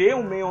 entender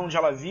o meio onde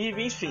ela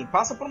vive, enfim,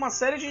 passa por uma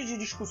série de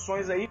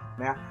discussões aí,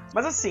 né?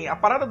 Mas assim, a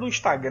parada do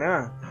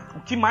Instagram, o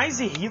que mais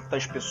irrita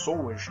as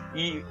pessoas,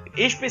 e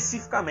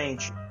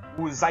especificamente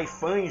os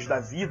iFans da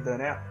vida,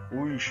 né?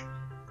 Os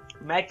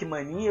Mac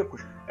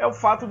maníacos, é o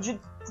fato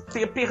de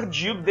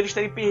deles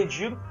terem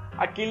perdido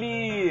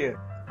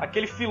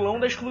aquele filão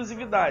da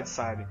exclusividade,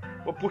 sabe?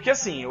 Porque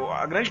assim,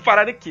 a grande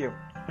parada é que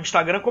o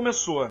Instagram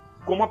começou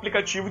como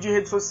aplicativo de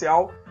rede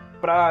social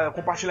para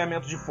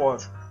compartilhamento de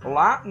fotos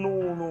lá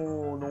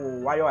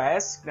no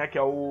iOS, né, que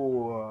é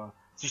o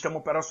sistema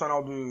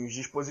operacional dos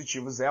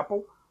dispositivos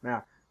Apple,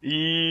 né?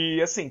 E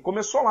assim,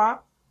 começou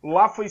lá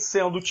foi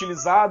sendo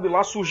utilizado e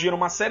lá surgiram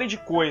uma série de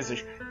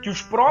coisas que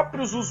os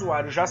próprios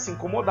usuários já se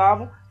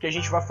incomodavam, que a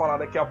gente vai falar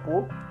daqui a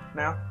pouco,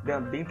 né?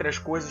 Dentre as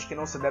coisas que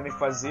não se devem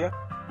fazer,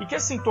 e que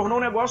assim, tornou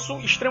um negócio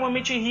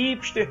extremamente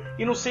hipster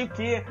e não sei o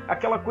que,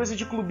 aquela coisa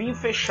de clubinho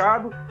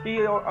fechado que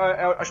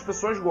as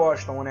pessoas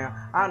gostam, né?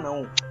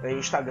 Não,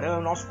 Instagram,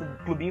 nosso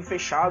clubinho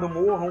fechado,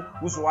 morram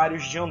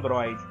usuários de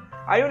Android.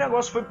 Aí o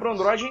negócio foi pro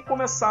Android e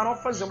começaram a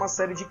fazer uma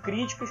série de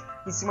críticas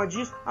em cima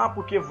disso.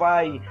 Porque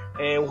vai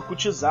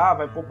orcutizar,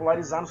 vai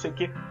popularizar, não sei o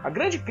que. A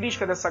grande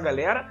crítica dessa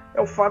galera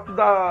é o fato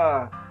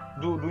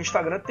do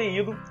Instagram ter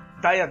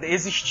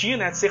existir,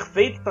 né, ser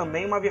feito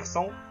também uma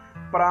versão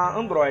para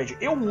Android.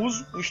 Eu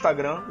uso o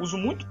Instagram, uso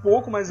muito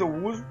pouco, mas eu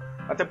uso,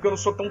 até porque eu não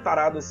sou tão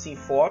tarado assim em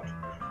foto,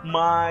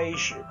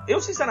 mas eu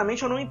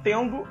sinceramente eu não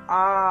entendo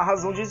a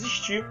razão de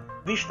existir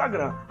do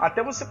Instagram.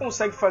 Até você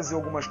consegue fazer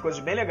algumas coisas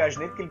bem legais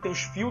nele, porque ele tem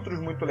uns filtros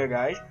muito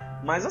legais,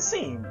 mas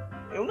assim,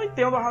 eu não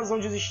entendo a razão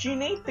de existir,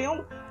 nem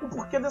entendo o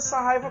porquê dessa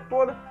raiva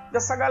toda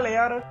dessa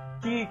galera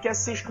que quer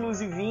ser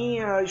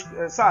exclusivinha,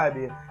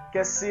 sabe?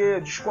 Quer ser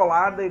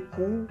descolada e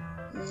cool.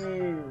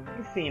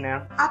 Enfim,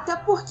 né? Até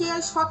porque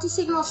as fotos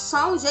sem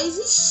noção já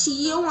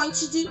existiam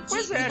antes de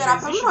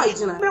liberar pra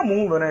Android, né? Desde o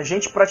mundo, né?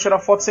 Gente pra tirar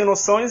foto sem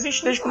noção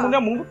existe desde que o mundo é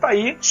mundo. Tá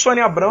aí,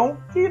 Sônia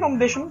Abrão, que não me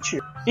deixa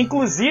mentir.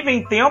 Inclusive,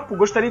 em tempo,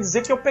 gostaria de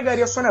dizer que eu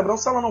pegaria a Sônia Abrão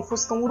se ela não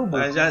fosse tão urubu.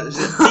 Mas já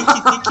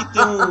tem que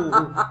ter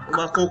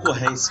uma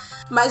concorrência.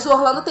 Mas o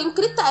Orlando tem um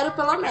critério,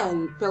 pelo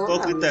menos. Qual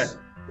critério?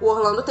 O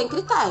Orlando tem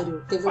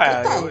critério. Teve um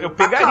critério. Eu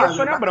pegaria a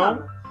Sônia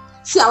Abrão.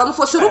 Se ela não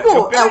fosse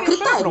urubu, é o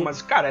critério. Abrão,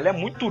 mas, cara, ela é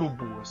muito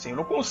urubu, assim. Eu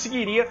não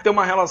conseguiria ter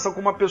uma relação com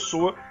uma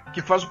pessoa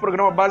que faz o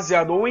programa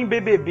baseado ou em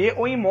BBB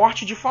ou em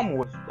morte de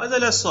famoso. Mas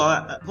olha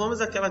só, vamos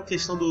àquela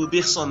questão do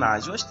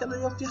personagem. Eu acho que ela é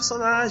uma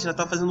personagem, ela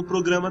tá fazendo um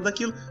programa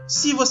daquilo.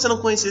 Se você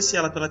não conhecesse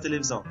ela pela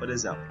televisão, por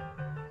exemplo.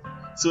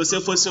 Se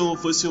você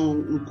fosse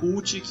um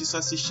cult que só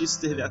assistisse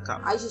TV a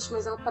cabo. Ai, gente,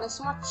 mas ela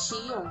parece uma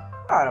tia.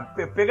 Cara,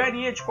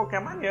 pegaria de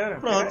qualquer maneira.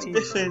 Pronto,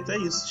 perfeito, é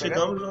isso.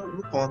 Chegamos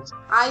no ponto.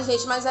 Ai,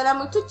 gente, mas ela é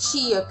muito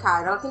tia,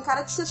 cara. Ela tem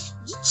cara de ser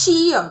de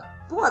tia.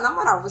 Pô, na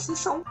moral, vocês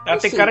são... Ela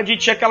tem cara de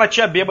tia, aquela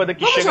tia bêbada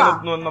que chega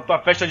na tua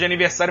festa de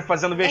aniversário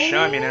fazendo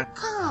vexame, né?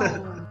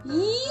 Cara,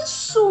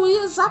 isso,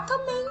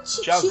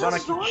 exatamente. Tiazona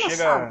que chega...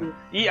 sabe?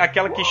 E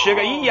aquela que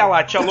chega... Ih, olha lá,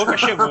 a tia louca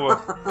chegou.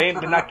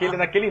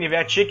 Naquele nível.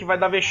 É a tia que vai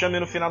dar vexame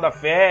no final da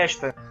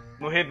festa.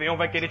 No Réveillon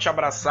vai querer te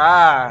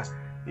abraçar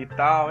e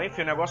tal.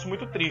 Enfim, um negócio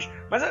muito triste.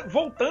 Mas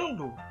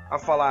voltando a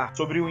falar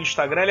sobre o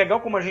Instagram, é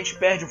legal como a gente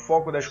perde o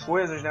foco das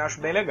coisas, né?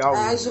 Acho bem legal.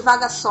 As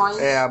divagações.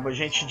 A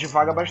gente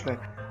divaga bastante.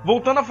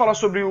 Voltando a falar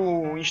sobre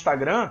o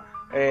Instagram,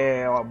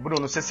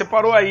 Bruno, você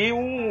separou aí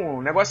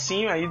um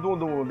negocinho aí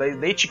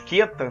da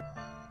etiqueta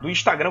do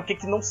Instagram, o que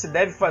não se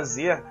deve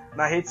fazer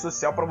na rede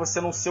social para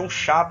você não ser um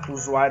chato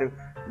usuário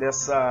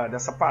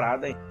dessa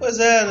parada aí. Pois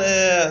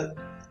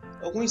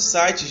alguns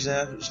sites,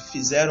 né,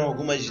 fizeram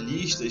algumas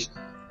listas.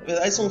 Na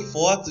verdade, são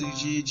fotos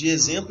de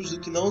exemplos do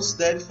que não se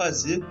deve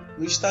fazer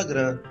no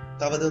Instagram.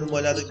 Tava dando uma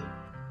olhada aqui.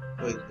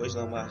 Pois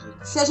não, Márjorie.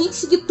 Se a gente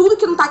seguir tudo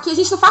que não tá aqui, a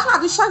gente não faz nada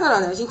no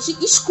Instagram, né? A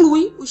gente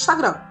exclui o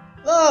Instagram.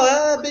 Não,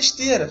 é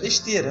besteira.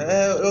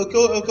 É o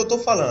que eu tô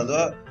falando.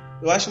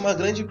 Eu acho uma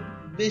grande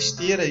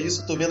besteira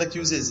isso. Tô vendo aqui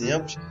os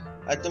exemplos.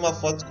 Aí tem uma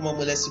foto com uma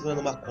mulher segurando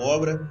uma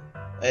cobra.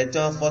 Aí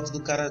tem uma foto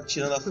do cara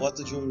tirando a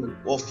foto de um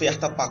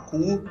oferta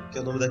pacu, que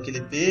é o nome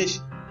daquele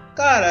peixe.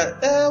 Cara,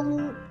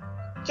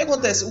 o que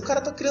acontece? O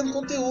cara tá criando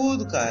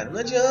conteúdo, cara. Não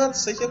adianta,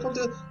 isso aqui é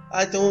conteúdo.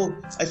 Aí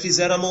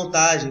fizeram a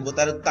montagem,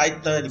 botaram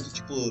Titanic,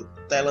 tipo,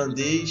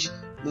 tailandês,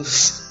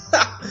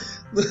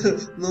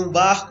 num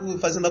barco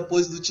fazendo a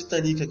pose do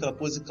Titanic, aquela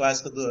pose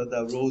clássica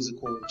da Rose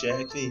com o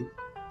Jack. Enfim.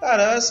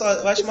 Cara, olha só,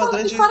 eu acho uma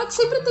grande... E fora que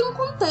sempre tem um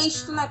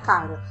contexto, né,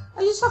 cara?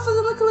 A gente tá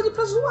fazendo aquilo ali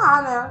pra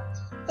zoar, né?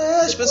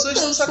 As pessoas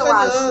estão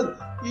sacaneando.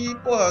 E,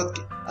 pô,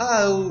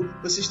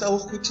 você está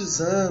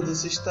orcutizando,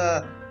 você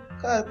está...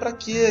 Cara, pra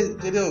quê?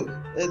 Entendeu?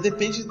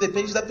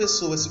 Depende da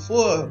pessoa. Se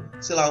for,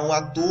 sei lá, um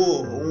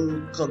ator ou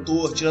um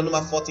cantor tirando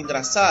uma foto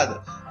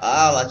engraçada,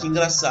 lá que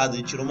engraçado,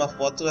 ele tirou uma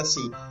foto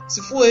assim.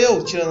 Se for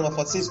eu tirando uma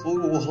foto assim, se for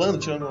o Orlando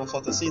tirando uma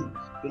foto assim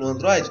pelo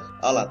Android,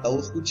 lá, tá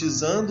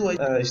orcutizando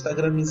a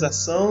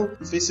instagramização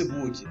do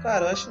Facebook.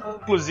 Cara, eu acho...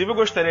 Inclusive, eu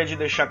gostaria de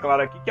deixar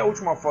claro aqui que a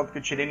última foto que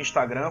eu tirei no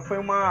Instagram foi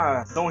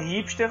uma ação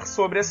hipster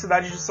sobre a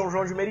cidade de São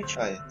João de Meriti.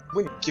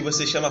 Bonito. Que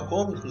você chama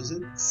como,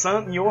 inclusive?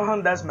 San Johan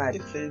das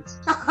Meriti. Perfeito.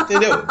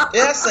 Entendeu?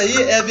 Essa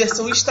aí é a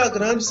versão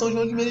Instagram de São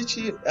João de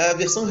Meriti. É a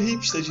versão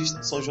hipster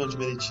de São João de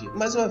Meriti.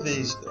 Mais uma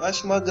vez, eu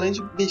acho uma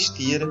grande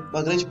besteira,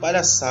 uma grande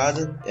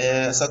palhaçada,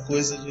 essa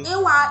coisa de...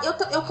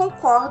 Eu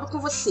concordo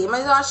com você,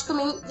 mas eu acho que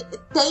também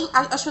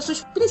as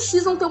pessoas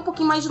precisam ter um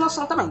pouquinho mais de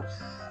noção também.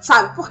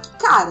 Sabe? Porque,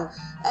 cara,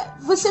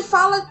 você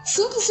fala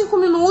 5 em 5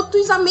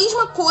 minutos a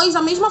mesma coisa,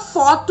 a mesma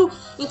foto,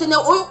 entendeu?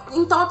 Ou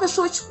então a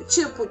pessoa,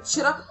 tipo,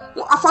 tira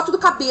a foto do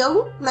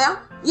cabelo, né?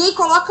 E aí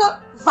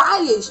coloca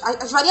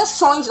as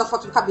variações da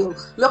foto do cabelo.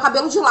 Meu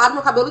cabelo de lado,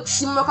 meu cabelo de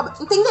cima, meu cabelo...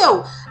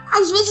 Entendeu?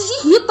 Às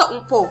vezes irrita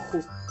um pouco.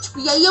 Tipo,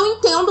 e aí eu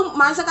entendo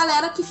mais a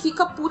galera que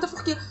fica puta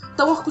porque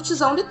estão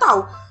orcutizando e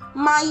tal.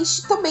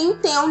 Mas também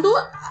entendo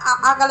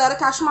a galera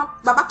que acha uma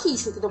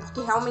babaquice, entendeu? Porque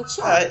realmente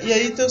E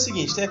aí tem o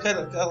seguinte, tem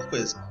aquela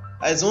coisa.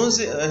 As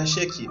 11, eu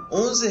achei aqui,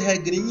 11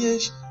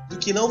 regrinhas do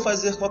que não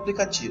fazer com o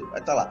aplicativo.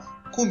 Aí tá lá,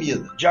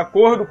 comida. De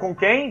acordo com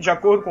quem?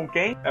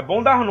 É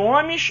bom dar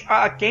nomes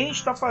a quem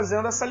está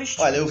fazendo essa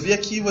listinha. Olha, eu vi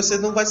aqui e você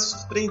não vai se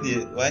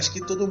surpreender. Eu acho que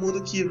todo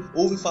mundo que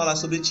ouve falar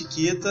sobre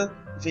etiqueta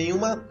vem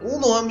um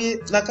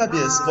nome na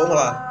cabeça. Vamos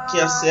lá.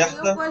 Quem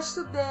acerta? Eu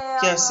gosto dela.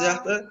 Quem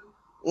acerta?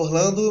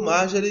 Orlando,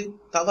 Márjorie,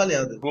 tá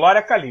valendo.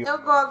 Glória Calil.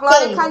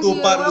 Glória Calil.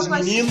 Ponto para os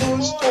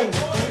meninos.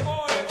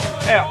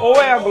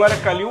 Ou é a Glória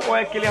Calil ou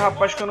é aquele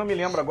rapaz que eu não me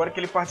lembro agora que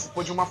ele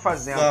participou de uma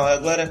fazenda. Não, é a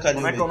Glória Calil.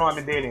 Como é que é o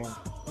nome dele?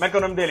 Como é que é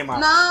o nome dele,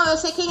 Márcio? Não, eu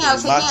sei quem é,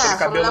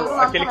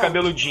 Aquele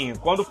cabeludinho.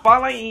 Quando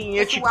fala em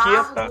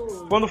etiqueta,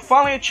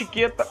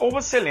 ou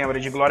você lembra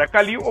de Glória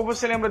Calil, ou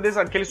você lembra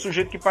daquele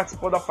sujeito que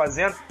participou da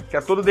Fazenda, que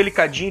é todo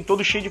delicadinho,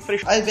 todo cheio de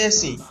frescura. Aí vem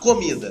assim,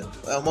 comida.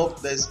 É um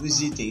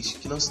dos itens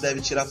que não se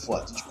deve tirar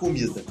foto, de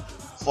comida.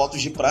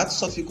 Fotos de pratos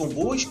só ficam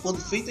boas quando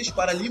feitas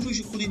para livros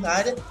de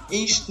culinária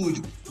em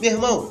estúdio. Meu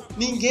irmão,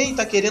 ninguém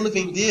tá querendo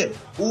vender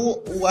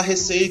a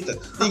receita.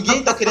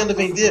 Ninguém tá querendo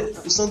vender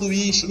o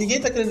sanduíche.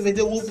 Ninguém tá querendo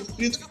vender o ovo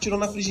frito que tirou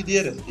na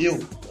frigideira.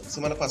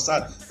 semana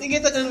passada.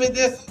 Ninguém tá querendo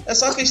vender, é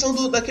só a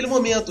questão daquele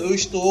momento. Eu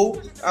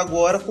estou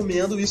agora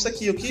comendo isso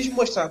aqui. Eu quis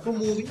mostrar pro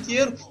mundo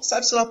inteiro,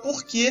 sabe-se lá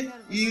por quê,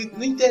 e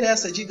não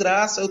interessa, é de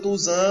graça, eu tô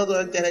usando,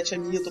 a internet é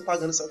minha, eu tô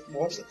pagando essa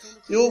bosta.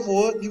 Eu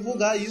vou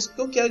divulgar isso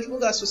porque eu quero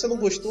divulgar. Se você não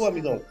gostou,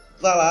 amigão,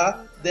 vá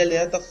lá,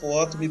 deleta a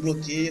foto, me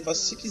bloqueia,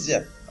 faça o que você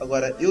quiser.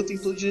 Agora, eu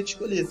tenho todo o direito de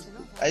escolher.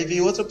 Aí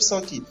vem outra opção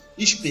aqui,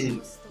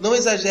 espelho. Não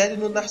exagere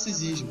no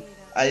narcisismo.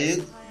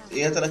 Aí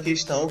entra na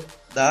questão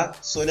da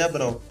Sônia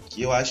Abrão,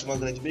 que eu acho uma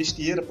grande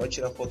besteira, pode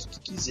tirar foto que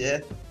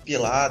quiser,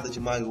 pelada, de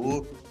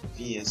maiô,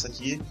 enfim, essa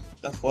aqui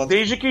da foto.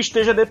 Desde que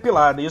esteja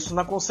depilada, isso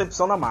na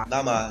concepção da Márjorie.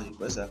 Da Márjorie,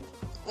 pois é.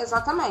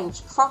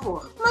 Exatamente, por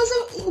favor. Mas,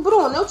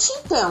 Bruno, eu te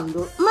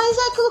entendo. Mas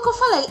é aquilo que eu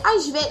falei.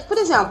 Às vezes, por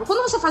exemplo,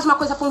 quando você faz uma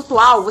coisa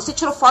pontual, você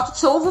tirou foto do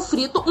seu ovo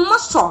frito, uma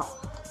só.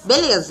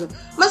 Beleza.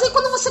 Mas aí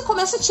quando você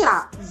começa a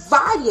tirar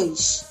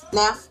várias,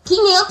 né?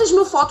 500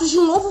 mil fotos de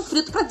um ovo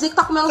frito pra dizer que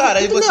tá comendo ovo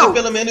frito. Cara, aí você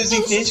pelo menos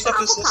entende que a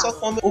pessoa só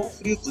come ovo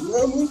frito.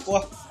 Não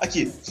importa.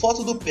 Aqui,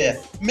 foto do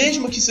pé.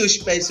 Mesmo que seus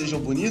pés sejam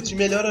bonitos,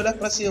 melhor olhar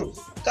pra cima.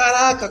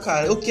 Caraca,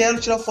 cara, eu quero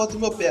tirar foto do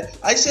meu pé.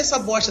 Aí se essa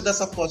bosta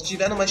dessa foto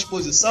estiver numa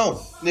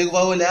exposição, o nego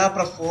vai olhar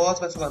pra foto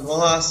e vai falar,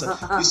 nossa,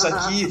 isso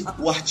aqui,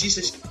 o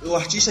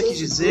artista quis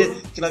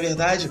dizer que, na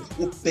verdade,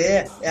 o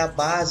pé é a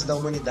base da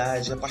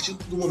humanidade. A partir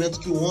do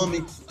momento que o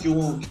homem, que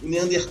o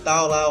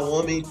Neandertal lá, o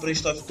homem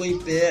pré-histórico ficou em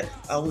pé,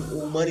 a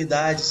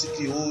humanidade se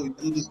criou e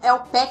tudo. É o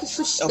pé que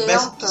sustenta. É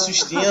o pé que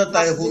sustenta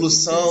a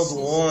evolução do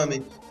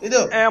homem.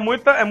 Entendeu? É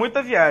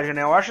muita viagem,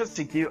 né? Eu acho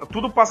assim que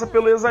tudo passa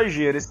pelo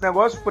exagero. Esse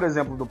negócio, por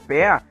exemplo, do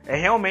pé é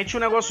realmente um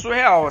negócio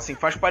surreal, assim,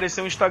 faz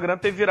parecer o Instagram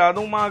ter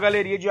virado uma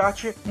galeria de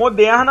arte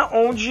moderna,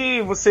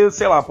 onde você,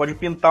 sei lá, pode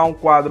pintar um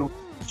quadro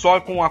só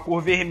com a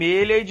cor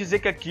vermelha e dizer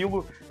que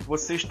aquilo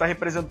você está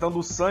representando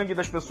o sangue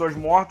das pessoas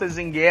mortas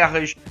em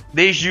guerras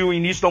desde o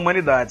início da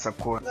humanidade,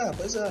 sacou?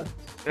 Pois é.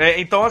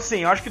 Então, assim,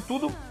 eu acho que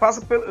tudo passa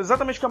pelo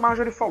exatamente o que a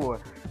Márjorie falou.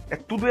 É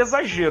tudo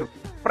exagero.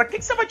 Pra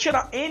que você vai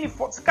tirar N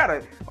fotos?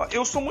 Cara,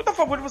 eu sou muito a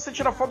favor de você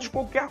tirar fotos de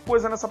qualquer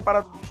coisa nessa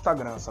parada do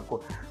Instagram,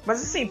 sacou?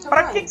 Mas assim,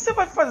 pra que você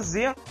vai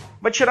fazer?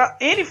 Vai tirar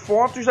N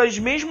fotos das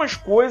mesmas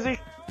coisas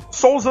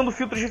só usando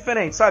filtros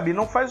diferentes, sabe?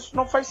 Não faz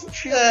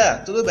sentido.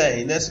 Tudo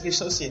bem. Nessa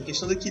questão, assim, a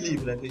questão do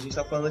equilíbrio, né? Que a gente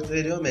tá falando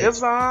anteriormente.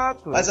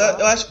 Exato. Mas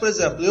eu acho, por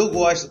exemplo, eu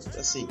gosto,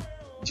 assim,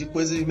 de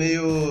coisas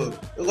meio...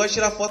 Eu gosto de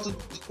tirar foto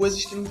de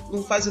coisas que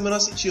não fazem o menor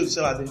sentido.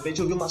 Sei lá, de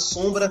repente eu vi uma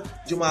sombra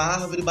de uma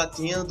árvore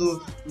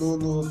batendo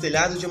no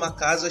telhado de uma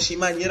casa. Eu achei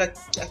maneiro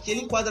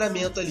aquele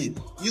enquadramento ali.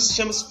 Isso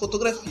chama-se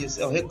fotografia.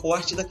 É o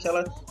recorte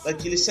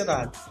daquele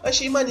cenário. Eu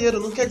achei maneiro,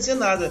 não quer dizer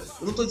nada.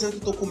 Eu não tô dizendo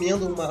que eu tô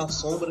comendo uma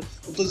sombra.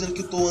 Não tô dizendo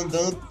que eu tô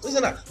andando. Não tô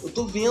dizendo nada. Eu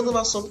tô vendo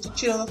uma sombra, tô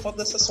tirando a foto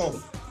dessa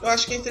sombra. Eu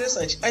acho que é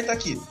interessante. Aí tá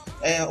aqui.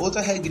 Outra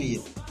regrinha.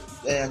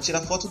 Tirar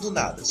foto do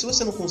nada. Se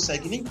você não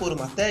consegue nem pôr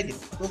uma tag,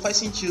 não faz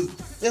sentido.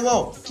 Meu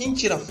irmão, quem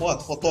tira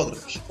foto,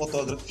 fotógrafos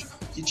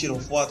que tiram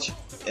fotos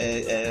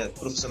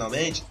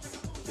profissionalmente,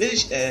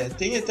 eles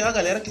tem uma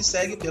galera que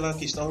segue pela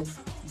questão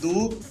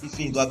do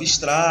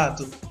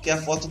abstrato, que é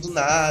a foto do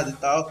nada e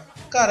tal.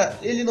 Cara,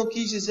 ele não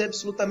quis dizer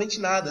absolutamente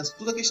nada,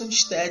 tudo é questão de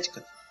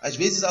estética. Às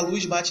vezes a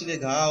luz bate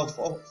legal,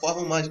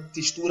 forma uma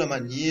textura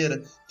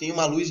maneira, tem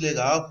uma luz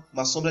legal,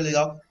 uma sombra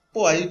legal.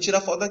 Pô, aí tira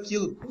foto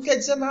daquilo. Não quer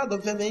dizer nada,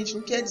 obviamente.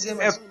 Não quer dizer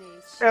mais.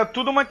 É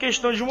tudo uma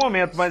questão de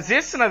momento. Mas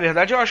esse, na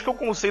verdade, eu acho que é o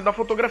conceito da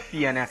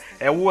fotografia, né?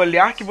 É o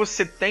olhar que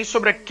você tem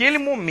sobre aquele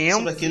momento.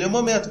 Sobre aquele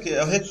momento, que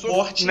é o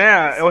recorte.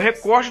 Né? É o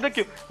recorte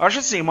daquilo. Eu acho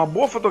assim, uma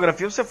boa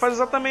fotografia você faz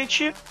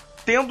exatamente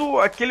tendo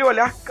aquele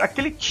olhar,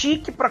 aquele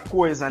tique pra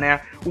coisa,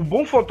 né? O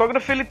bom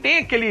fotógrafo, ele tem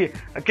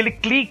aquele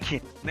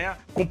clique, né?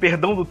 Com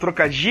perdão do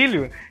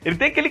trocadilho, ele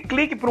tem aquele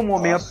clique pra um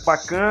momento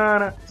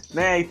bacana,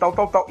 né? E tal.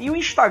 E o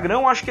Instagram,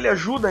 eu acho que ele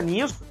ajuda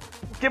nisso,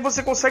 porque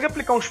você consegue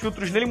aplicar uns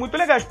filtros nele muito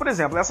legais. Por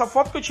exemplo, essa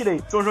foto que eu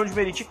tirei de São João de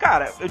Meriti,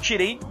 cara, eu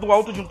tirei do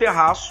alto de um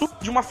terraço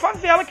de uma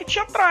favela que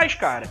tinha atrás,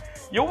 cara.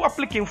 E eu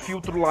apliquei um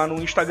filtro lá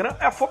no Instagram,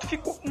 a foto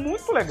ficou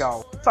muito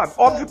legal, sabe?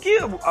 Óbvio que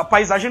a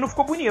paisagem não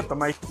ficou bonita,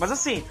 mas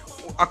assim,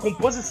 a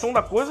composição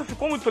da coisa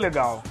ficou muito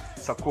legal,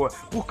 sacou?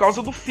 Por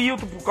causa do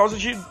filtro, por causa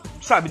de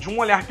um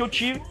olhar que eu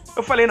tive.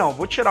 Eu falei, não,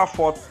 vou tirar a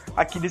foto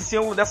aqui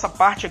dessa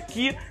parte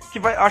aqui,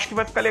 acho que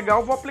vai ficar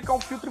legal, vou aplicar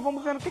um filtro e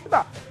vamos ver no que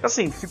dá.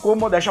 Assim, ficou,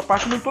 modéstia à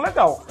parte, muito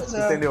legal,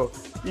 entendeu?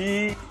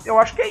 E eu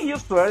acho que é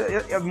isso,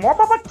 é mó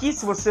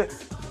babaquice você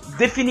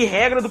definir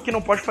regra do que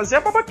não pode fazer, é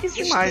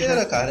babaquice demais,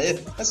 né? Cara,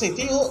 assim,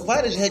 tem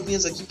várias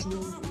regrinhas aqui que não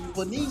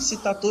vou nem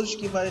citar todos,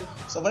 que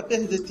só vai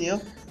perder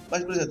tempo.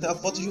 Mas, por exemplo, tem a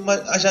foto de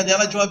a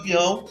janela de um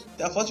avião,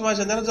 tem a foto de uma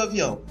janela de um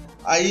avião.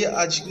 Aí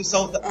a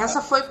descrição...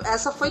 Essa foi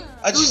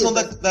a descrição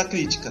da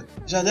crítica.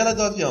 Janela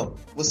do avião.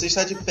 Você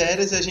está de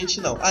férias e a gente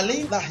não.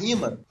 Além da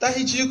rima, tá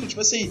ridículo.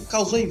 Tipo assim,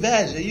 causou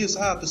inveja, é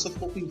isso? A pessoa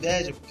ficou com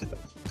inveja. Porque...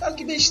 Cara,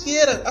 que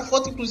besteira. A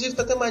foto, inclusive,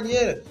 tá até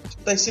maneira.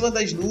 Tipo, tá em cima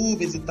das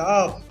nuvens e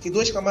tal. Tem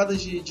 2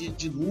 camadas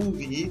de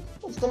nuvem aí.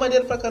 Pô, ficou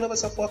maneiro pra caramba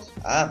essa foto.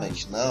 Ah,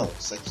 mas não,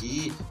 isso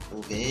aqui não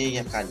vem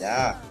a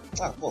calhar.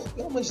 Ah, pô,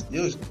 pelo amor de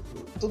Deus.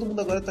 Todo mundo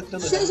agora tá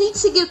criando... Se a gente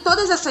seguir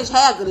todas essas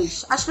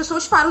regras, as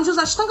pessoas param de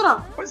usar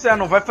Instagram. Pois é,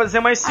 não vai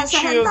fazer mais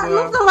sentido.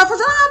 Não vai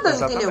fazer nada,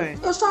 Exatamente. entendeu?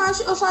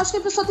 Eu só acho que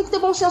a pessoa tem que ter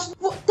bom senso.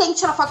 Tem que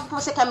tirar foto que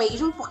você quer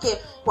mesmo, porque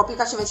o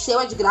aplicativo é seu,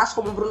 é de graça,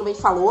 como o Bruno bem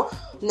falou,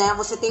 né?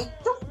 Você tem...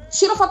 Então,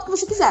 tira a foto que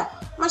você quiser.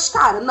 Mas,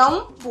 cara,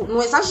 não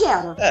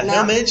exagera, né?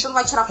 Realmente, você não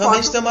vai tirar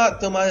realmente foto...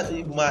 tem uma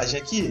imagem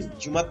aqui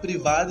de uma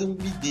privada e um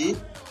bidê.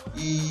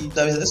 E,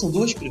 na verdade, são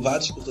 2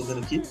 privados que eu tô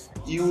vendo aqui.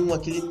 E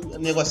aquele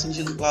negocinho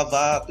de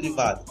lavar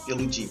privado,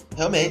 peludinho.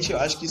 Realmente, eu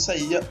acho que isso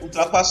aí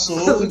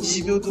ultrapassou o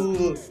nível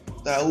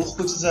da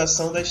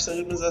urcotização, da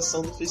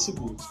estranholização do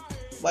Facebook.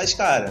 Mas,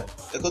 cara,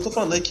 é o que eu tô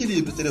falando, é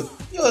equilíbrio, entendeu?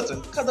 E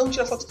outra, cada um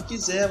tira a foto que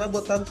quiser, vai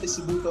botar no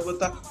Facebook, vai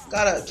botar...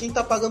 Cara, quem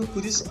tá pagando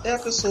por isso é a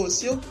pessoa.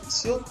 Se eu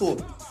tô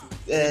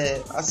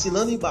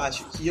assinando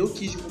embaixo que eu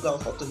quis divulgar uma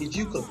foto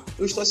ridícula,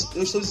 eu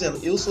estou dizendo,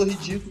 eu sou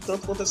ridículo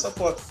tanto quanto essa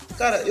foto.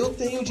 Cara, eu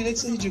tenho o direito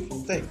de ser ridículo,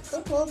 não tem?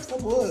 Então pronto,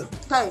 acabou.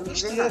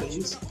 Tem,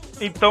 isso.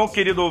 Então,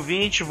 querido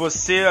ouvinte,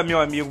 você é meu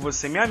amigo,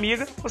 você é minha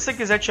amiga. Se você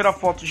quiser tirar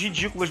fotos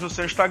ridículas no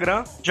seu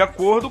Instagram, de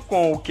acordo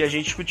com o que a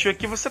gente discutiu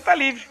aqui, você tá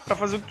livre pra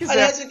fazer o que quiser.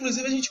 Aliás,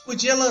 inclusive, a gente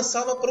podia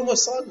lançar uma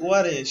promoção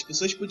agora, hein? As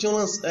pessoas podiam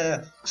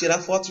tirar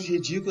fotos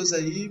ridículas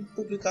aí e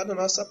publicar na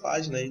nossa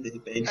página aí, de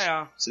repente.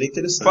 Seria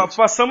interessante.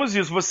 Façamos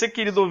isso. Você,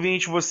 querido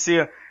ouvinte,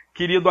 você,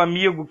 querido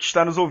amigo que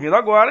está nos ouvindo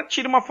agora,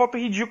 tire uma foto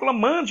ridícula,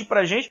 mande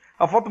pra gente.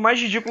 A foto mais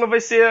ridícula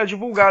vai ser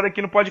divulgada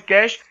aqui no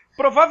podcast.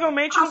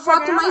 Provavelmente não vai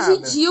ganhar nada. A foto mais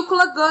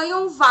ridícula ganha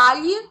um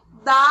vale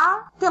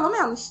pelo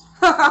menos.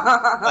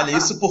 Olha,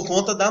 isso por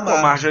conta da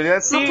Márjorie. Márjorie,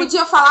 assim, não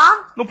podia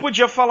falar? Não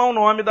podia falar o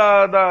nome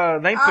da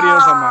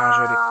empresa,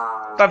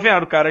 Márjorie. Tá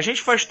vendo, cara? A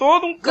gente faz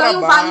todo um trabalho.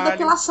 Ganha um vale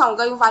depilação,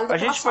 A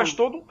gente faz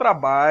todo um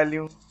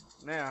trabalho,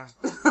 né?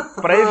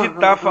 Pra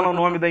evitar falar o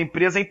nome da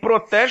empresa, em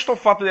protesto ao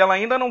fato dela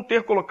ainda não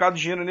ter colocado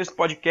dinheiro nesse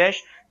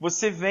podcast,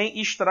 você vem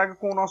e estraga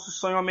com o nosso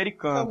sonho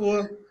americano.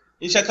 Acabou.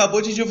 A gente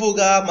acabou de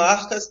divulgar a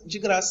marca de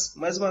graça,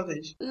 mais uma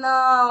vez.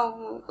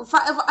 Não,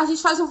 a gente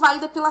faz um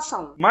vale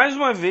depilação. Mais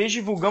uma vez,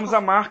 divulgamos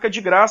a marca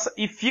de graça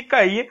e fica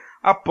aí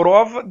a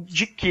prova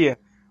de que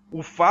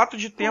o fato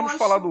de termos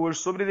falado hoje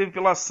sobre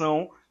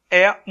depilação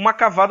é uma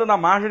cavada da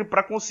Márjorie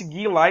pra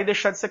conseguir ir lá e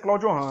deixar de ser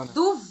Claudio Hanna.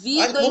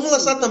 Duvido. Vamos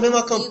lançar também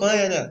uma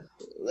campanha, né?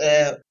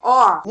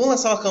 Vamos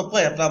lançar uma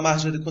campanha pra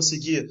Márjorie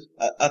conseguir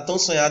a tão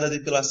sonhada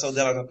depilação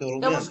dela, pelo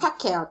menos? Eu vou ficar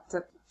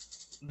quieta.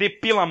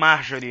 Depila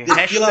Márjorie.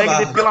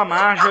 Hashtag Depila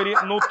Márjorie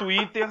no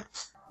Twitter,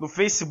 no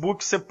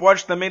Facebook. Você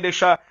pode também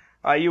deixar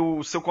aí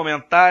o seu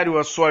comentário,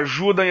 a sua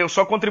ajuda e a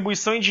sua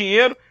contribuição em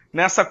dinheiro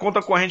nessa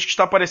conta corrente que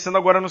está aparecendo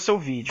agora no seu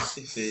vídeo.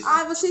 Perfeito.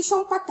 Ai, vocês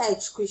são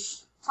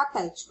patéticos.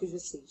 Patéticos,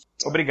 vocês.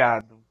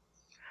 Obrigado.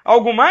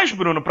 Algo mais,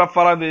 Bruno, pra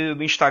falar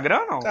do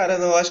Instagram, não? Cara,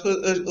 não, acho que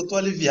eu tô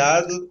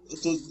aliviado.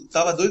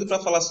 Tava doido pra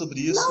falar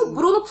sobre isso. Não,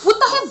 Bruno,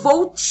 puta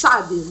revolt,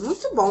 sabe?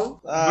 Muito bom.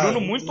 Bruno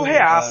muito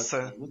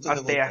reaça. Muito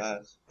até.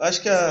 revoltado. Acho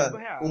que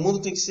o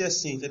mundo tem que ser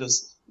assim, entendeu?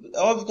 É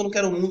óbvio que eu não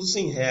quero um mundo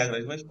sem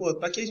regras, mas, pô,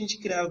 pra que a gente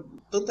criar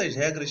tantas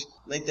regras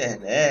na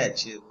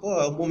internet? Pô,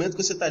 é o momento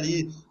que você tá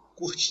ali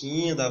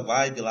curtindo a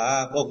vibe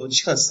lá, pô, vou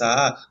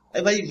descansar.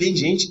 Aí vem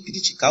gente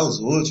criticar os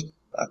outros.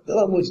 Ah, pelo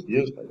amor de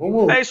Deus, pai.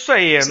 É isso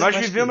aí, nós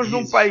vivemos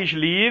num país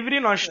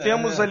livre, nós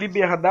temos a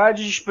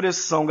liberdade de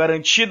expressão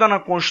garantida na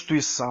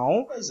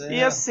Constituição,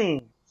 e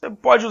assim, você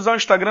pode usar o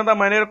Instagram da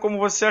maneira como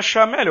você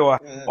achar melhor.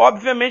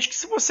 Obviamente que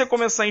se você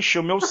começar a encher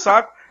o meu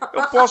saco,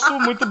 eu posso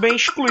muito bem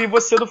excluir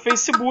você do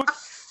Facebook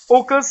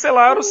ou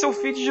cancelar o seu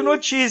feed de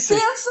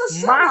notícias.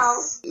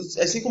 Mas,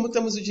 assim como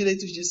temos o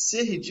direito de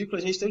ser ridículo,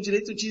 a gente tem o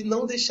direito de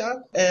não deixar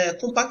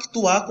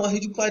compactuar com a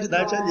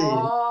ridicularidade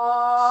alheia.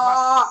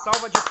 Uma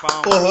salva de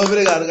palmas. Porra,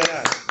 obrigado,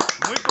 galera.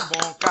 Muito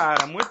bom,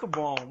 cara, muito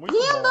bom. Muito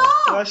lindo!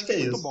 Bom. Eu acho que é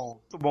isso.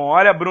 Muito bom.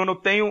 Olha, Bruno, eu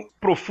tenho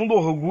profundo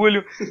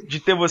orgulho de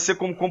ter você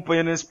como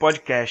companheiro nesse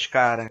podcast,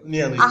 cara.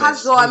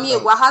 Arrasou,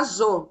 amigo,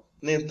 arrasou.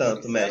 Nem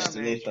tanto,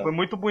 mestre, nem tanto.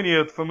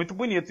 Foi muito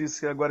bonito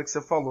isso agora que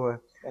você falou.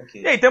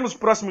 Okay. E aí, temos o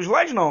próximo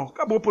slide? Não,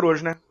 acabou por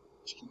hoje, né?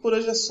 Acho que por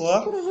hoje é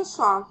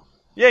só.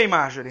 E aí,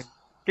 Márjorie?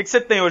 O que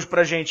você tem hoje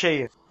pra gente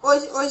aí?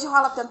 Hoje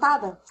rola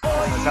pentada?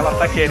 Mas ela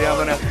tá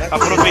querendo, né?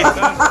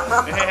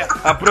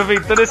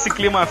 Aproveitando esse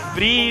clima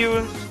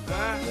frio,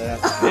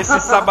 esse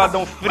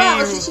sabadão frio,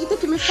 vocês têm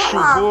que me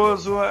falar.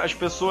 chuvoso, as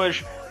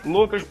pessoas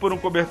loucas por um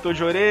cobertor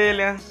de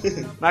orelha,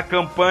 na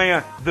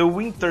campanha The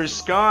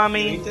Winter's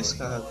Coming.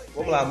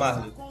 Vamos lá,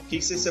 Márjorie. O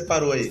que você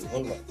separou aí?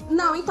 Vamos lá.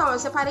 Não, então, eu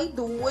separei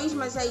 2,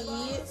 mas aí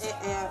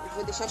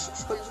vou deixar a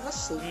escolha de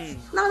vocês.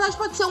 Na verdade,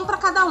 pode ser um pra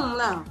cada um,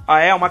 né? Ah,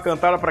 é? Uma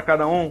cantada pra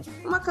cada um?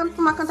 Uma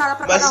cantada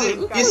pra cada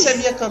um. Mas se a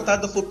minha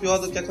cantada for pior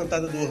do que a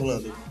cantada do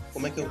Orlando,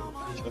 como é que a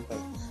gente vai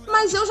fazer?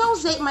 Mas eu já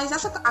usei,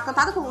 a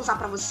cantada que eu vou usar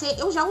pra você,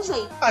 eu já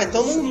usei. Ah,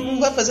 então não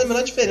vai fazer a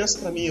menor diferença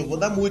pra mim. Eu vou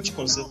dar mute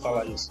quando você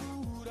falar isso.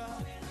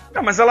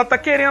 Não, mas ela tá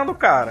querendo,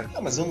 cara.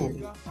 Ah, mas eu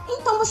não.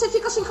 Então você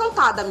fica sem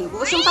cantada, amigo.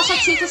 Você não tá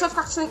satisfeito, você vai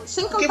ficar sem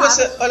cantada. Porque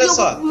você, olha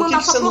só, por que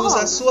você não usa a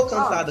Orlando? sua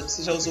cantada que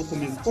você já usou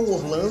comigo com o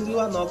Orlando e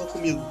a nova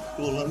comigo?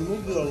 Porque o Orlando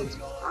não viu a outra.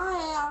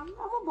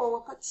 É uma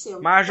boa, pode ser.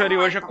 Márjorie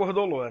Vamos lá, hoje então.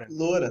 acordou loura.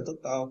 Loura,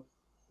 total.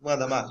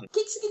 Manda, Márjorie. O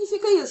que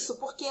significa isso?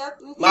 Porque...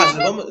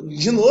 Márjorie, vamos...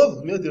 De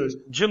novo? Meu Deus.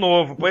 De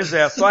novo, pois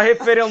é, só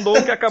referendou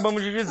o que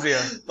acabamos de dizer.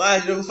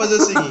 Márjorie, eu vou fazer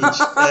o seguinte.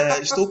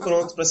 Estou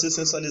pronto pra ser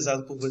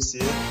sensualizado por você.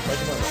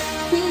 Pode mandar.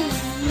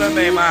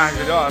 Também,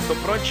 Márjorie, ó, tô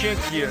prontinho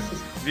aqui,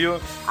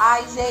 viu?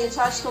 Ai, gente,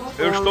 acho que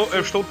eu não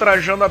Eu estou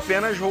trajando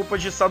apenas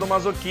roupas de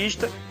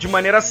sadomasoquista de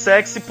maneira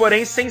sexy,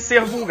 porém sem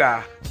ser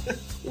vulgar.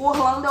 O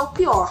Orlando é o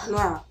pior, não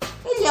é?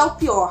 Ele é o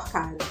pior,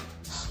 cara.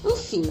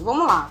 Enfim,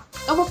 vamos lá.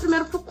 Eu vou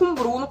primeiro com o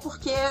Bruno,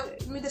 porque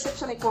me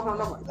decepcionei com o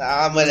Orlando agora.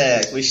 Ah,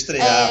 moleque, vou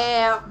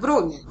estrear.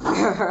 Bruno.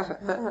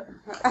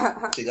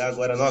 Vou pegar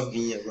agora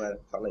novinha agora.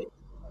 Fala aí.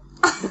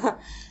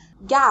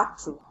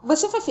 Gato,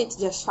 você foi feito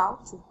de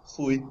asfalto?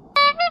 Fui.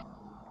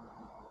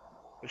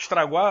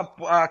 Estragou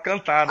a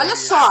cantada. Olha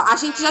só, a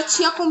gente já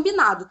tinha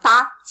combinado,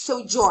 tá?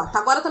 Seu idiota.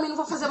 Agora eu também não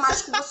vou fazer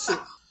mais com você.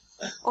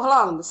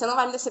 Orlando, você não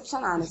vai me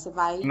decepcionar, né? Você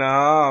vai...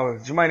 Não,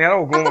 de maneira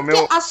alguma. Até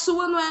porque a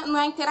sua não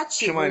é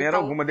interativa. De maneira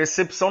alguma.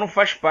 Decepção não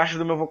faz parte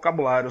do meu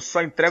vocabulário. Eu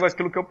só entrego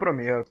aquilo que eu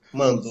prometo.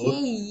 Mandou.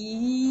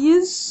 Que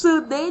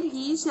isso,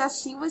 delícia.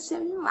 Assim você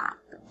me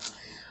mata.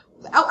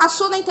 A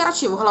sua não é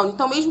interativa, Orlando.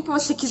 Então mesmo que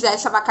você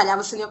quisesse avacalhar,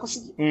 você não ia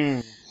conseguir.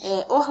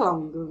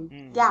 Orlando,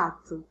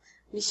 gato,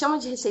 me chama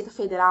de Receita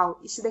Federal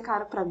e se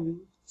declara pra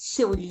mim.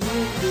 Seu lindo.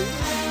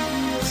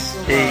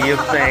 Isso. Que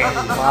isso, hein?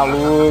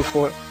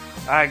 Maluco.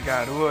 Ai,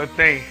 garoto,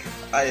 hein?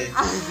 Aí.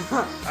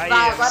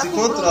 Vai, agora se com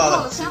controla.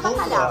 Bruno, sem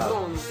avacalhar,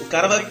 Bruno. O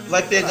cara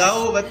vai pegar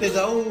o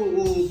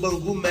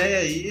Bangu Meia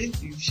aí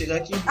e chegar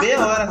aqui em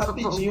meia hora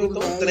rapidinho,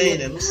 então um trem,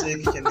 né? Não sei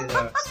o que é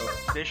melhor. Só.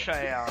 Deixa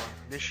ela.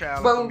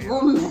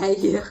 Bangu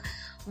Meyer.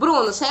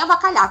 Bruno, sem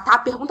avacalhar, tá?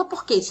 Pergunta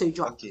por quê, seu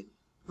idiota. Ok.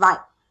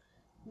 Vai.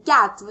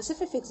 Gato, você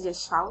foi feito de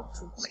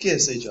asfalto? Por que,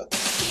 seu idiota?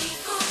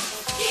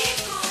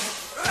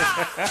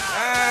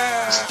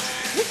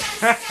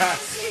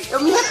 Eu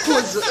me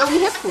recuso.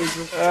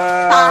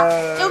 Tá?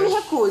 Eu me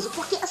recuso,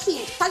 porque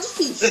assim, tá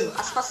difícil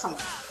a situação.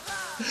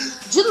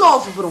 De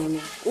novo,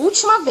 Bruno.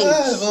 Última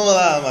vez. Vamos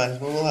lá, Márjorie,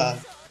 vamos lá.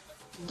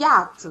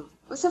 Gato,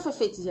 você foi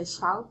feito de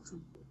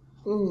asfalto?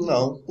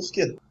 Não, por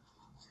quê?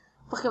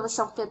 Porque você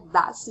é um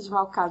pedaço de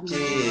mau caminho.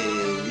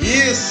 Que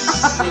isso,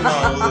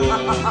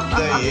 maluco.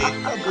 Ganhei,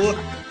 acabou.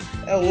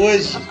 É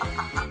hoje.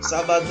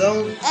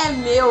 Sabadão. É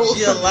meu.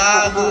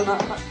 Gelado.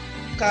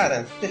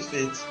 Cara,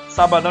 perfeito.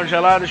 Sabadão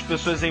gelado, as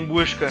pessoas em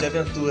busca de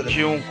aventura,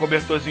 de um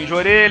cobertorzinho de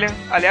orelha.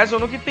 Aliás, eu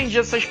nunca entendi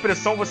essa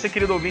expressão. Você,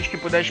 querido ouvinte, que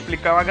puder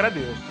explicar, eu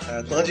agradeço.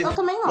 Eu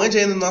também não. Mande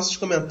aí nos nossos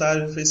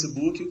comentários no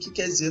Facebook o que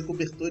quer dizer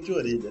cobertor de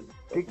orelha.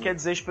 O que quer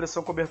dizer a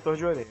expressão cobertor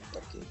de orelha?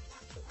 Ok.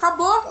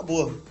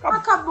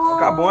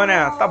 Acabou,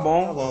 né? Tá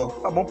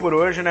bom por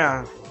hoje,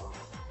 né?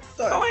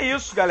 Então é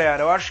isso,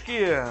 galera. Eu acho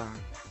que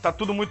tá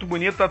tudo muito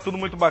bonito, tá tudo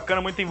muito bacana,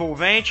 muito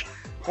envolvente.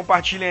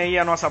 Compartilhem aí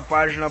a nossa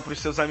página para os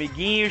seus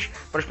amiguinhos,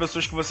 para as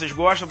pessoas que vocês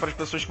gostam, para as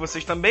pessoas que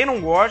vocês também não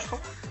gostam.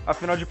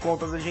 Afinal de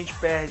contas, a gente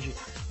perde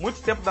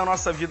muito tempo da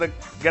nossa vida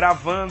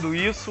gravando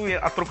isso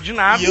a troco de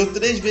nada. E eu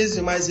 3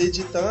 vezes mais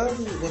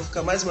editando, vou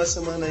ficar mais uma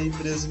semana aí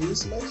preso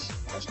nisso, mas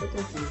acho que é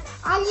tranquilo.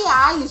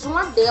 Aliás, um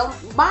adendo,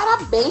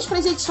 parabéns para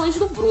as edições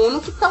do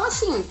Bruno, que estão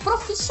assim,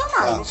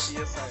 profissionais.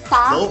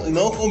 Tá?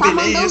 Não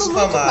combinei isso com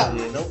a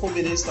Márjorie. Não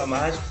combinei isso com a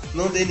Márjorie.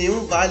 Não dei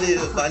nenhum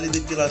vale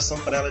depilação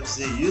para ela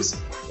dizer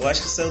isso. Eu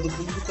acho que saiu do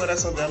fundo do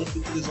coração dela, eu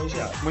fico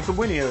lisonjeado. Muito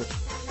bonito.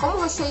 Como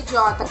você é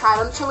idiota, cara,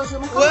 eu não te elogio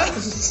nunca. Ué?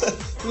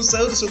 Não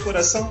saiu do seu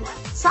coração?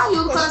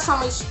 Saiu do coração,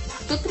 mas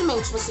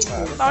deprimente você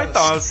viu. Não,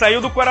 então, saiu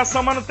do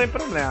coração, mas não tem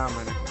problema,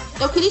 né?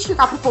 Eu queria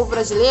explicar pro povo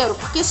brasileiro,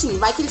 porque assim,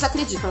 vai que eles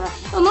acreditam, né?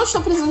 Eu não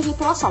estou precisando de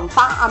depilação,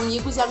 tá?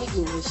 Amigos e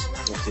amiguinhos.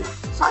 Ok.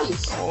 Só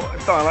isso.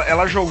 Então,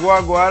 ela jogou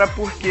agora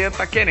porque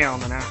tá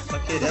querendo, né? Tá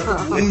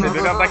querendo? Percebeu que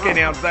ela tá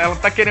querendo. Ela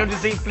tá querendo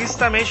dizer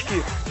implicitamente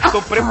que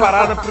estou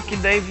preparada pro que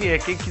der e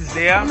vier. Quem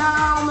quiser...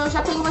 Não, eu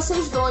já tenho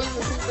vocês dois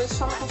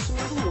estão me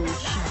consumindo muito.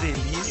 Que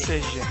delícia,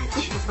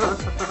 gente.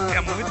 É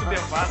muito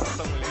devassa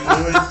essa mulher.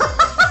 Muito.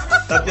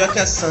 Tá pior que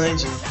a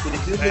Sandy, por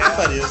incrível que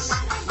pareça.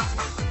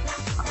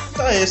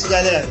 Então é isso,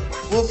 galera.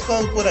 Vou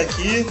ficando por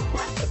aqui.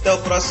 Até o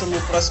próximo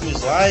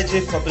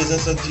slide, com a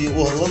presença de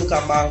Orlando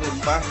Camargo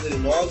e Márjorie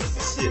Nova,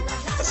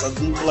 essa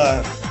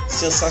dupla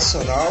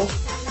sensacional.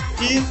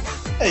 E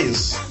é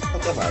isso.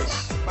 Até mais.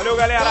 Valeu,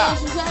 galera.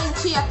 Beijo,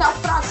 gente. Até o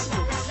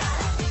próximo.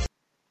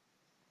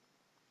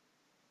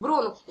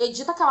 Bruno,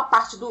 edita aquela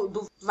parte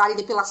do Vale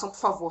Depilação, por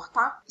favor,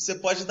 tá? Você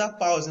pode dar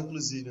pausa,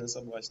 inclusive,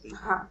 nessa bosta aí.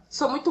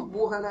 Sou muito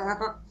burra,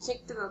 né? Tinha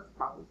que ter dado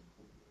pausa.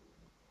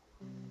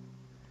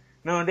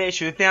 Não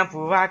deixe o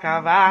tempo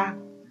acabar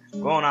com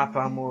o nosso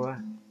amor.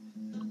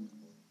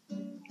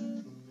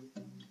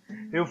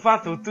 Eu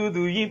faço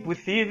tudo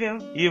impossível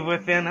e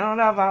você não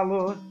dá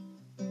valor.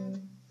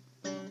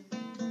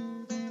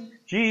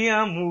 Te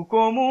amo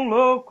como um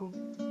louco,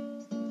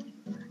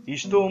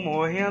 estou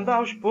morrendo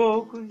aos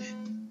poucos.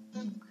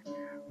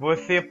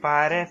 Você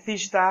parece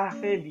estar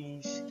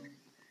feliz,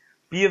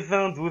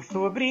 pisando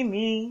sobre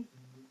mim,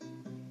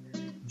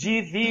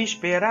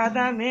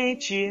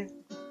 desesperadamente.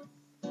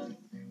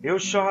 Eu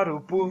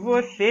choro por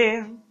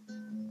você,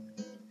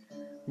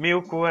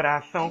 meu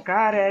coração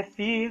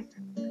carece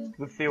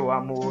do seu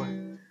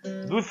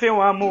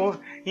amor,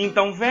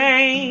 então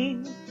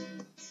vem,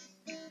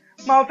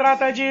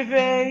 maltrata de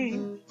vez.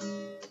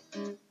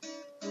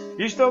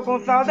 Estou com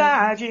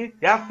saudade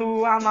e a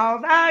sua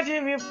maldade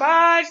me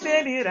faz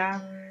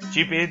delirar.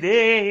 Te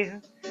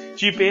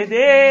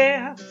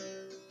perder,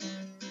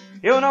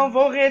 eu não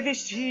vou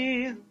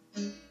resistir.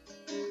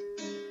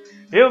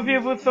 Eu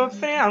vivo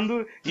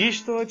sofrendo,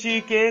 estou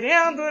te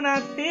querendo,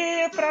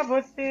 nascer pra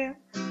você,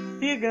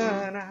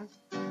 cigana.